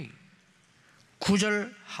 Number 3.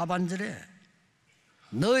 9절 하반절에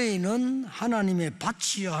너희는 하나님의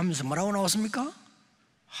밭이여 하면서 뭐라고 나왔습니까?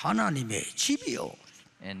 하나님의 집이요.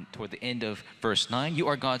 And toward the end of verse 9, you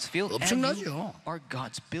are God's field and 엄청나죠? you are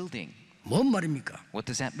God's building. 뭔 말입니까? What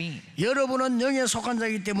does that mean? 여러분은 영에 속한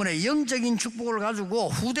자이기 때문에 영적인 축복을 가지고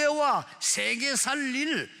후대와 세계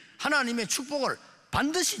살릴 하나님의 축복을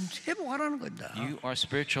반드시 회복하라는 겁니다. You are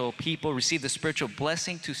spiritual people, receive the spiritual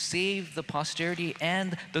blessing to save the posterity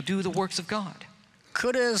and to do the works of God.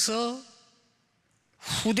 그래서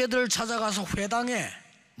후대들 찾아가서 회당에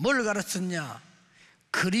뭘 가르쳤냐?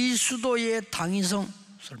 그리스도의 당위성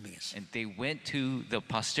설명했어요. And they went to the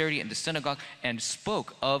posterity and the synagogue and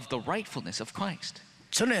spoke of the rightfulness of Christ.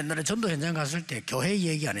 저는 옛날에 전도 현장 갔을 때 교회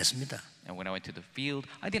얘기 안 했습니다. And when I went to the field,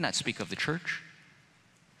 I did not speak of the church.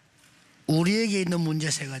 우리에게 있는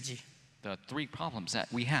문제 세 가지 The 3 problems that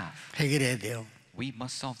we have, 해결해야 돼요. we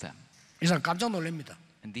must solve them. 이 사람 깜짝 놀랍니다.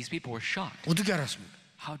 And these people were shocked. 어떻게 알았습니까?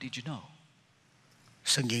 How did you know?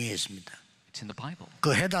 성경에 있습니다. It's in the Bible.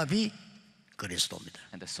 그 해답이 그리스도입니다.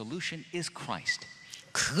 And the solution is Christ.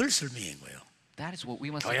 그걸 설명한 거예요. That is what we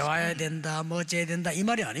must 교회 와야 explain. 된다, 뭐 어째야 된다 이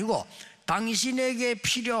말이 아니고 당신에게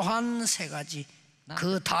필요한 세 가지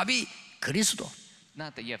그 답이 그리스도.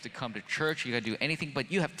 Not that you have to come to church, you got to do anything, but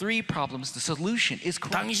you have 3 problems. The solution is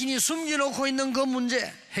Christ. 당신이 숨겨놓고 있는 그 문제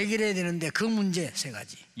해결해야 되는데 그 문제 세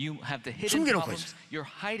가지. You have the hidden 숨겨놓고 problems. You're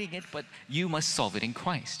hiding it, but you must solve it in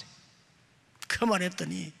Christ. 그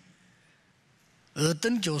말했더니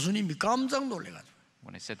어떤 교수님이 깜짝 놀래가지고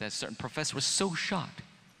When I said that, a certain professor was so shocked.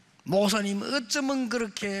 목사님 어쩌면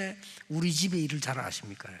그렇게 우리 집의 일을 잘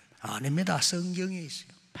아십니까? 아닙니다. 성경에 있어요.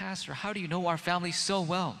 Pastor, how do you know our family so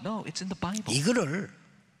well? No, it's in the Bible. 이거를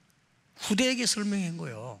후대에게 설명한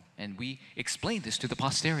거예요. And we explained this to the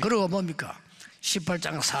posterity. 그리고 뭡니까?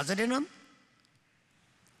 18장 4절에는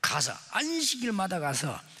가서 안식일마다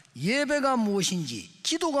가서 예배가 무엇인지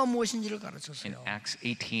기도가 무엇인지를 In 가르쳤어요. Acts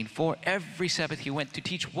 18:4, every Sabbath he went to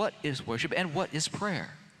teach what is worship and what is prayer.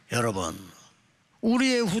 여러분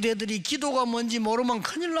우리의 후대들이 기도가 뭔지 모르면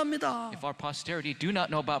큰일 납니다. If our posterity do not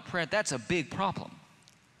know about prayer, that's a big problem.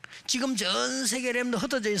 지금 전 세계 렘도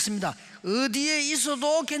흩어져 있습니다. 어디에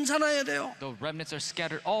있어도 괜찮아야 돼요. The remnants are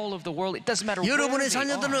scattered all over the world. It doesn't matter where 여러분의 they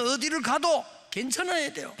자녀들은 are. 어디를 가도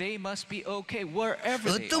괜찮아야 돼요. They must be okay wherever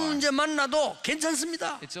they 어떤 are. 문제 만나도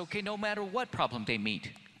괜찮습니다. It's okay no matter what problem they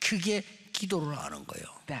meet. 그게 기도를 하는 거예요.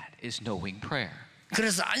 That is knowing prayer.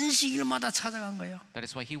 그래서 안식일마다 찾아간 거예요. That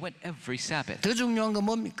is why he went every Sabbath. 더 중요한 건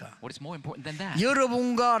뭡니까? What is more important than that?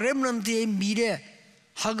 여러분과 렘넌트의 미래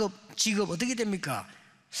학업 직업 어떻게 됩니까?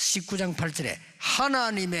 19장 8절에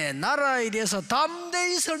하나님의 나라에 대해서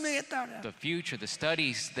담대히 설명했다. The future, the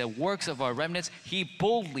studies, the works of our remnants, he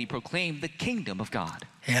boldly proclaimed the kingdom of God.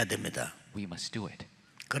 해야 됩니다. We must do it.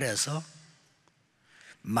 그래서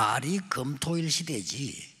말이 금토일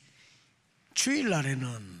시대지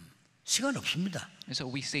주일날에는 시간 없습니다. And so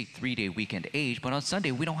we say 3-day weekend age, but on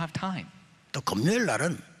Sunday we don't have time. 또 금요일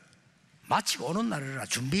날은 마치고 오는 날이라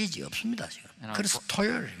준비지 없습니다 지금. 그래서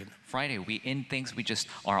토요일. Friday we end things, we just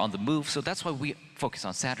are on the move, so that's why we focus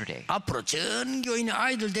on Saturday. 앞으로 전 교인이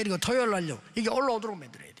아이들 데리고 토요일 날요 이게 올라오도록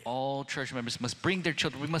만들어야 돼요. All church members must bring their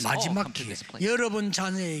children. We must all 마지막 come to 기회 this place. 여러분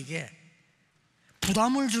자녀에게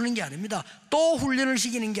부담을 주는 게 아닙니다. 또 훈련을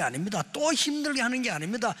시키는 게 아닙니다. 또 힘들게 하는 게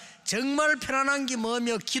아닙니다. 정말 편안한 게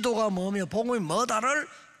뭐며 기도가 뭐며 복음이 뭐다를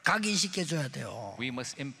각인시켜 줘야 돼요. We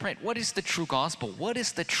must imprint what is the true gospel, what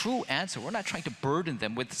is the true answer. We're not trying to burden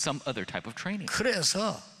them with some other type of training.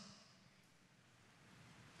 그래서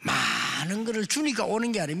많은 것을 주니까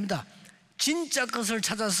오는 게 아닙니다. 진짜 것을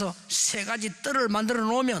찾아서 세 가지 뜰을 만들어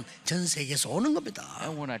놓으면 전 세계에서 오는 겁니다.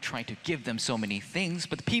 And we're not trying to give them so many things,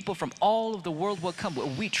 but the people from all of the world will come.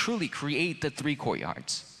 We truly create the 3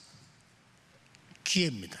 courtyards.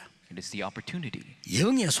 기회입니다. It is the opportunity.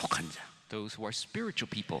 영에 속한 자, Those who are spiritual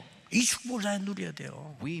people, 이 축복을 잘 누려야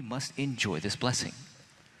돼요. we must enjoy this blessing.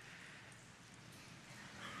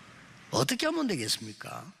 어떻게 하면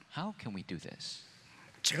되겠습니까? How can we do this?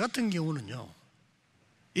 제 같은 경우는요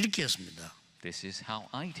이렇게 했습니다. This is how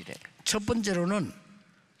I did it. 첫 번째로는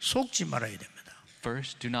속지 말아야 됩니다.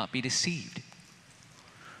 First, do not be deceived.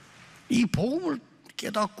 이 복음을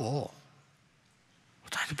깨닫고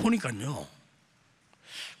다시 보니까요.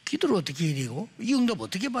 기도를 어떻게 해야 되고 이 응답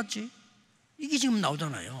어떻게 받지? 이게 지금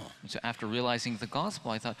나오잖아요. So after realizing the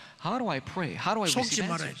gospel, I thought, how do I pray? How do I 속지 receive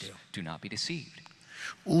말아야 answers? 돼요. Do not be deceived.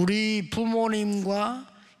 우리 부모님과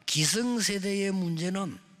기성세대의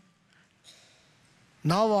문제는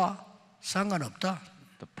나와 상관없다.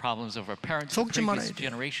 The problems of our parents, the 속지 말아야 previous 돼요.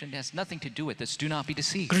 generation, has nothing to do with this. Do not be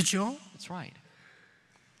deceived. 그렇죠? That's right.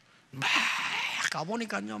 막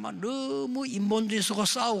가보니까요, 막 너무 인본주의 쓰고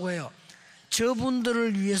싸우고 해요.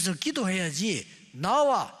 저분들을 위해서 기도해야지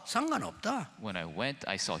나와 상관없다. When I went,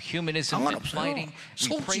 I saw humanism and 상관없어요. fighting.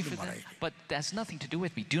 We pray 속지도 for them, 말아야 돼. but that's nothing to do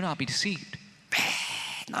with me. Do not be deceived.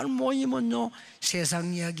 날 모이면요,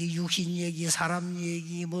 세상 이야기, 육신 얘기, 사람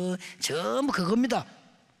얘기 뭐 전부 그겁니다.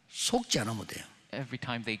 속지 않으면 돼요. Every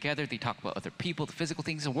time they gather, they talk about other people, the physical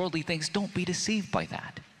things, the worldly things. Don't be deceived by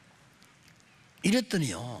that.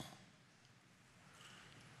 이랬더니요,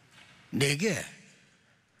 내게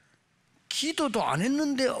기도도 안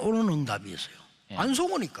했는데 오는 응답이 있어요. 안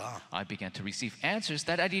속으니까. I began to receive answers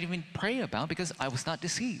that I didn't even pray about because I was not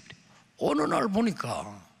deceived. 어느 날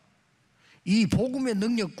보니까 이 복음의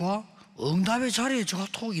능력과 응답의 자리에 제가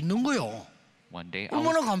톡 있는 거요. One day, I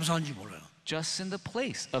얼마나 was 감사한지 몰라요. just in the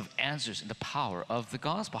place of answers and the power of the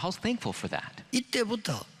gospel. How thankful for that.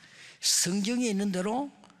 이때부터 성경에 있는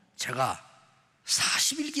대로 제가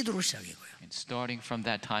 40일 기도를 시작한 거예요. And starting from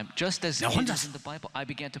that time, just as 내가 it 혼자서. is in the Bible, I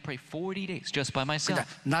began to pray 40 days just by myself. 그러니까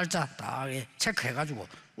날짜 딱 체크해가지고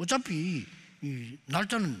어차피 이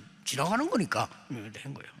날짜는 지나가는 거니까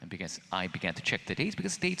된 거예요. And because I began to check the dates,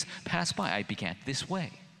 because dates passed by, I began this way.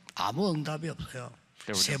 아무 응답이 없어요.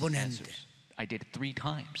 There were 세 no 번 했는데 answers. I did it 3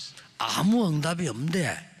 times. 아무 응답이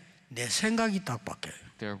없는데 내 생각이 딱 바뀌어요.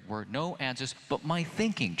 There were no answers, but my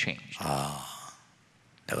thinking changed.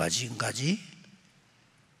 내가 지금까지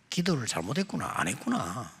기도를 잘못했구나, 안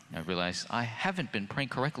했구나. I realized I haven't been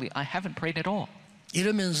praying correctly. I haven't prayed at all.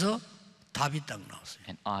 이러면서 답이 딱 나왔어요.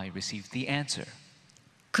 And I received the answer.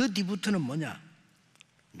 그 뒤부터는 뭐냐?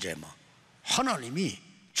 이제 뭐 하나님이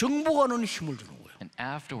정복하는 힘을 주는 거예요. And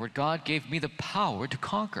afterward, God gave me the power to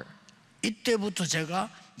conquer. 이때부터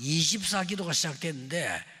제가 24기도가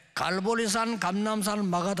시작됐는데 갈보리산, 감람산,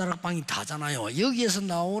 마가다락방이 다잖아요. 여기에서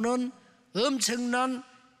나오는 엄청난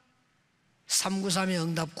 393의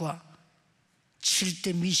응답과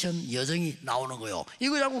 7대 미션 여정이 나오는 거예요.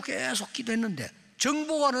 이거 자꾸 계속 기도했는데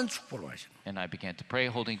정복하는 축복을 하시는 거예요. And I began to pray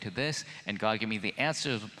holding to this, and God gave me the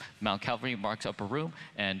answer of Mount Calvary, Mark's upper room,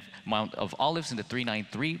 and Mount of Olives, and the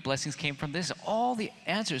 393 blessings came from this. All the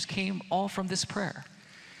answers came all from this prayer.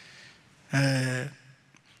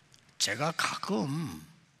 제가 가끔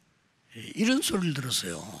이런 소리를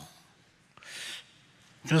들었어요.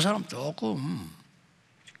 저 사람 조금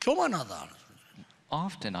교만하다.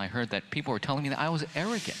 Often I heard that people were telling me that I was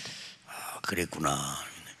arrogant. 아, 그랬구나.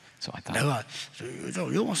 So I thought,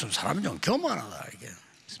 내가 요즘 사람이 좀 교만하다 이게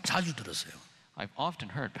자주 들었어요. I've often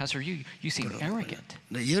heard, Pastor, you seem arrogant.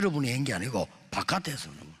 근데 여러분이 한 게 아니고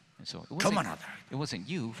바깥에서는 And so 교만하다. it wasn't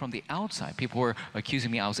you from the outside. People were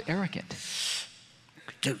accusing me I was arrogant.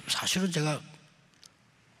 사실은 제가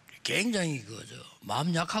굉장히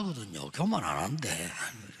마음 약하거든요. 교만 안 하는데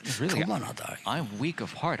Really, 교만하다. I'm weak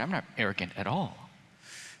of heart. I'm not arrogant at all.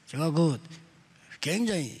 제가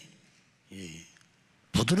굉장히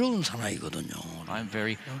부드러운 사나이거든요. I'm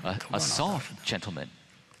very a soft gentleman.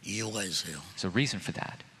 이유가 있어요. There's a reason for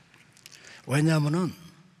that. 왜냐하면은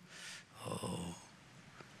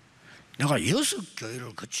내가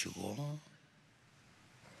 6교회를 거치고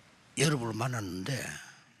여러분을 만났는데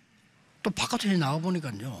또 바깥에 나가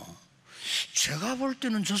보니까요. 제가 볼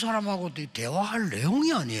때는 저 사람하고 대화할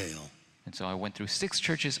내용이 아니에요. And so I went through 6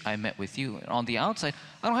 churches. I met with you. And on the outside,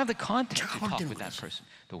 I don't have the content to 제가 볼 talk 때는 with that 그랬어요. person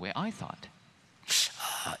the way I thought.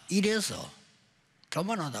 이래서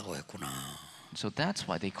교만하다고 했구나. So that's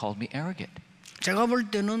why they called me arrogant. 제가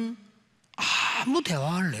볼 때는 아무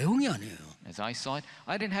대화할 내용이 아니에요. As I saw it,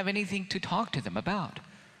 I didn't have anything to talk to them about.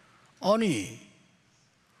 아니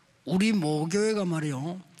우리 모교회가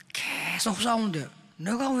말이요 계속 싸우는데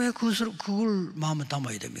내가 왜 그걸 마음에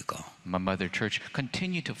담아야 됩니까? My mother church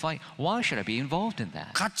continued to fight. Why should I be involved in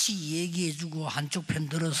that? 같이 얘기해주고 한쪽 편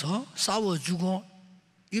들어서 싸워주고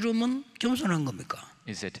이러면 겸손한 겁니까?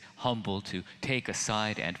 Is it humble to take a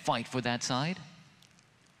side and fight for that side?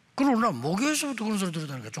 그러나 모교에서부터 그런 소리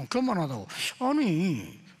들으다니까 좀 교만하다고.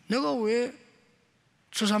 아니 내가 왜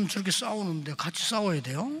저 사람 저렇게 싸우는데 같이 싸워야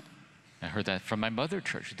돼요? I heard that from my mother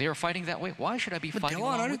church. They are fighting that way. Why should I be fighting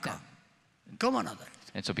대화 안 along with 하니까 them? 교만하다.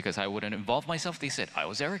 And so because I wouldn't involve myself, they said I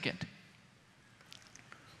was arrogant.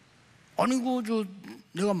 아니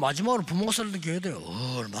내가 마지막으로 부목사를 든 교회들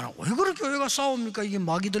얼마나 왜 그렇게 교회가 싸웁니까? 이게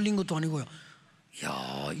막이 들린 것도 아니고요.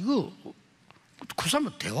 야 이거 그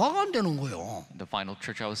사람은 대화가 안 되는 거예요. The final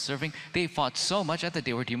church I was serving, they fought so much that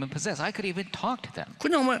they were demon possessed. I could even talk to them.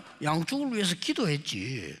 그냥 뭐 양쪽을 위해서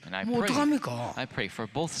기도했지. 뭐 어떡합니까? I pray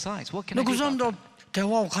for both sides. What can I 그 do about 사람들 that?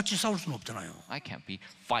 대화하고 같이 싸울 수는 없잖아요. I can't be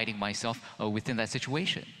fighting myself within that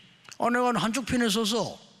situation. 내가 한쪽 편에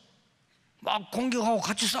서서 막 공격하고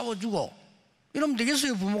같이 싸워주고 이러면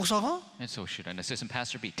되겠어요, 부목사가? And so should an assistant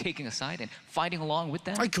pastor be taking a side and fighting along with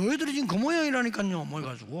them? 교회들이 지금 그 모양이라니까요, 뭐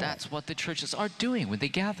해가지고. That's what the churches are doing when they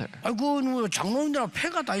gather. 장로님들하고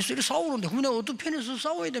패가 다 있어 이렇게 싸우는데 그럼 내가 어떤 편에서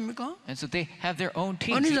싸워야 됩니까? And so they have their own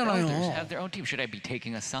teams. 아니잖아요. The elders have their own team. Should I be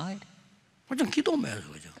taking a side? 그냥 기도만 해서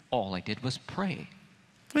그죠. All I did was pray.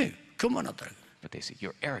 네, 교만하더라. But they said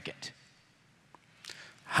you're arrogant.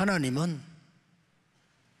 하나님은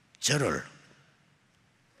저를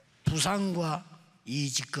부산과 이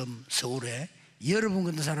지금 서울에 여러분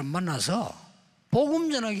같은 사람 만나서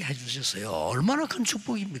복음 전하게 해주셨어요. 얼마나 큰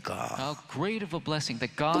축복입니까? How great of a blessing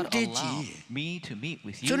that God allowed me to meet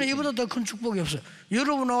with you. 저는 이보다 더 큰 축복이 없어요.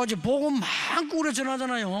 여러분하고 같이 복음 한국으로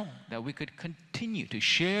전하잖아요. That we could continue to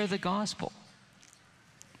share the gospel.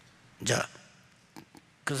 자,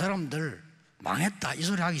 그 사람들 망했다 이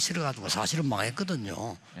소리 하기 싫어가지고 사실은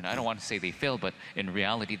망했거든요. And I don't want to say they failed, but in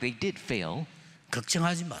reality they did fail.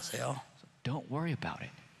 걱정하지 마세요. So don't worry about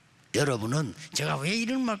it. 여러분은 제가 왜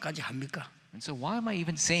이런 말까지 합니까? And so why am I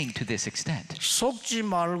even saying to this extent? 속지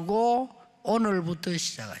말고 오늘부터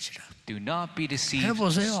시작하시라. Do not be deceived.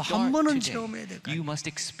 해보세요. 한 Start 번은 today. 체험해야 될 거예요. You must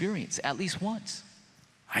experience at least once.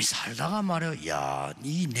 아니 살다가 말이야, 야,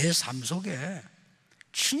 이 내 삶 속에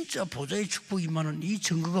진짜 보좌의 축복이 많은 이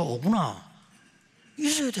증거가 오구나.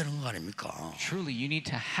 있어야 되는 거 아닙니까? Truly, you need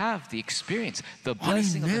to have the experience, the 아니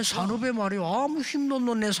blessing of 내 the throne. 산업에 말이야, 아무 힘도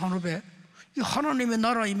없는 내 산업에 이 하나님의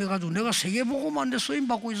나라 임해가지고 내가 세계복음하는데 쓰임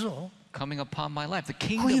받고 있어. Coming upon my life, the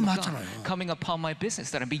그게 kingdom of 맞잖아요. God, coming upon my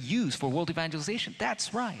business, that I be used for world evangelization.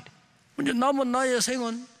 That's right. 이제 남은 나의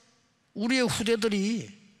생은 우리의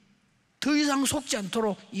후대들이 더 이상 속지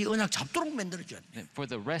않도록 이 언약 잡도록 만들어줘야 돼. For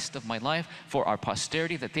the rest of my life, for our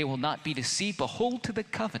posterity, that they will not be deceived, but hold to the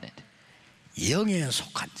covenant. 영에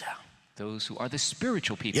속한 자. Those who are the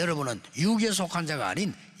spiritual people. 여러분은 육에 속한 자가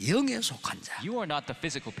아닌 영에 속한 자. You are not the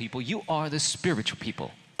physical people, you are the spiritual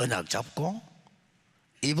people. 언약 잡고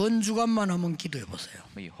이번 주간만 한번 기도해 보세요.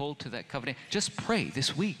 May you hold to that covenant. Just pray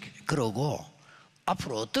this week. 그러고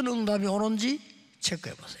앞으로 어떤 응답이 오는지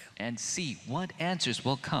체크해 보세요. And see what answers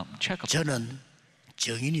will come. Check up. 저는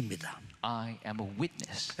증인입니다. I am a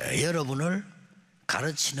witness. 여러분을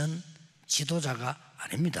가르치는 지도자가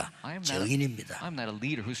아닙니다. 증인입니다. I'm not a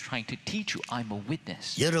leader who's trying to teach you. I'm a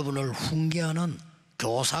witness. 여러분을 훈계하는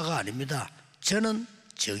교사가 아닙니다. 저는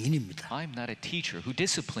증인입니다. I'm not a teacher who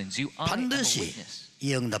disciplines you. I am a 반드시 witness.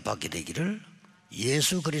 이 응답받게 되기를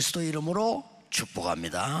예수 그리스도 이름으로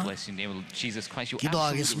축복합니다. Bless in the name of Jesus Christ. You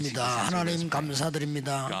absolutely receive 기도하겠습니다. this answer. 하나님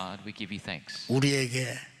감사드립니다. God, we give you thanks.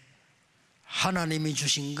 우리에게 하나님이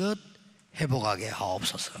주신 것 회복하게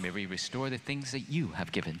하옵소서. May we restore the things that you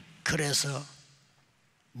have given. 그래서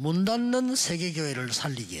문 닫는 세계 교회를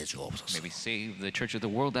살리게 해 May 주옵소서. we save the church of the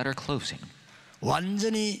world that are closing.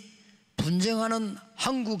 완전히 분쟁하는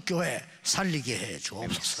한국 교회 살리게 해 May we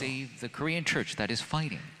주옵소서. save the Korean church that is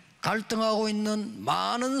fighting. 갈등하고 있는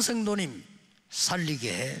많은 성도님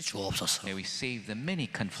살리게 해 주옵소서. May we save the many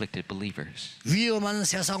conflicted believers. 위험한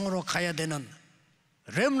세상으로 가야 되는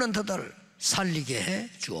렘넌트들 살리게 해 May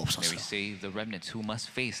we 주옵소서. save the remnants who must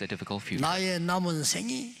face a difficult future. 나의 남은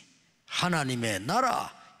생이 하나님의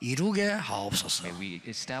나라 이루게 하옵소서. May we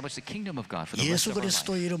establish the kingdom of God for the rest 예수 of our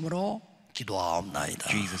그리스도 life. 이름으로 기도하옵나이다.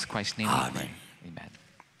 Jesus Christ's name we 아멘. pray. Amen.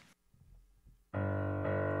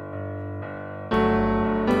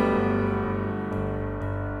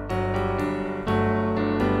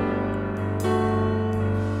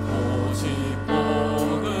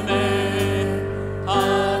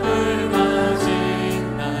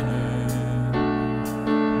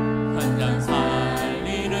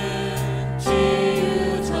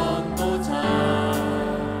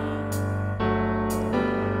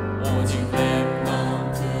 오직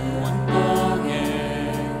랩넌트 운동에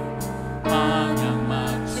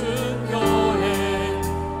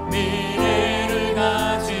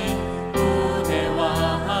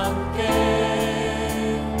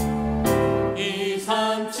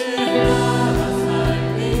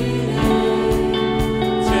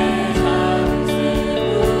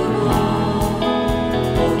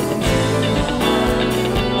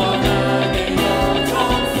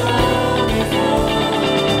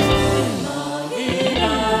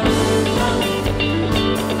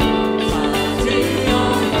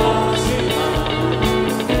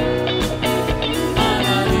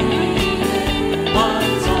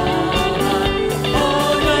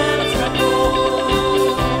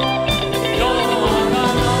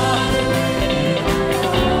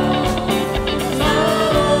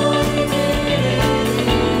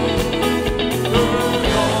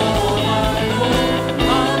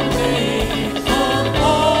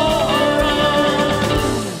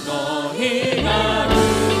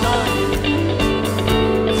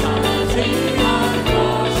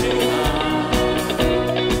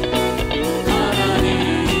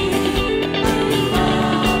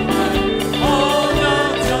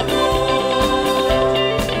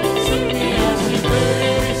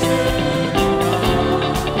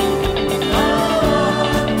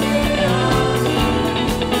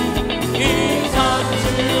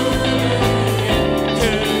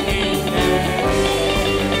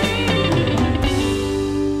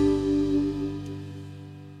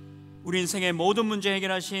인생의 모든 문제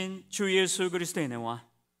해결하신 주 예수 그리스도의 은혜와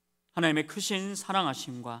하나님의 크신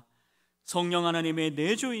사랑하심과 성령 하나님의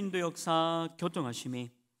내주 인도 역사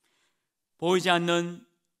교통하심이 보이지 않는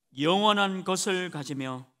영원한 것을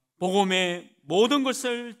가지며 복음의 모든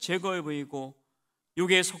것을 제거해 보이고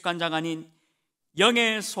육에 속한 자가 아닌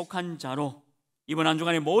영에 속한 자로 이번 한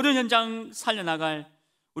주간의 모든 현장 살려나갈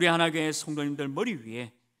우리 하나교회 성도님들 머리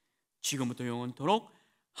위에 지금부터 영원토록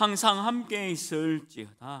항상 함께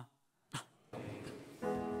있을지어다.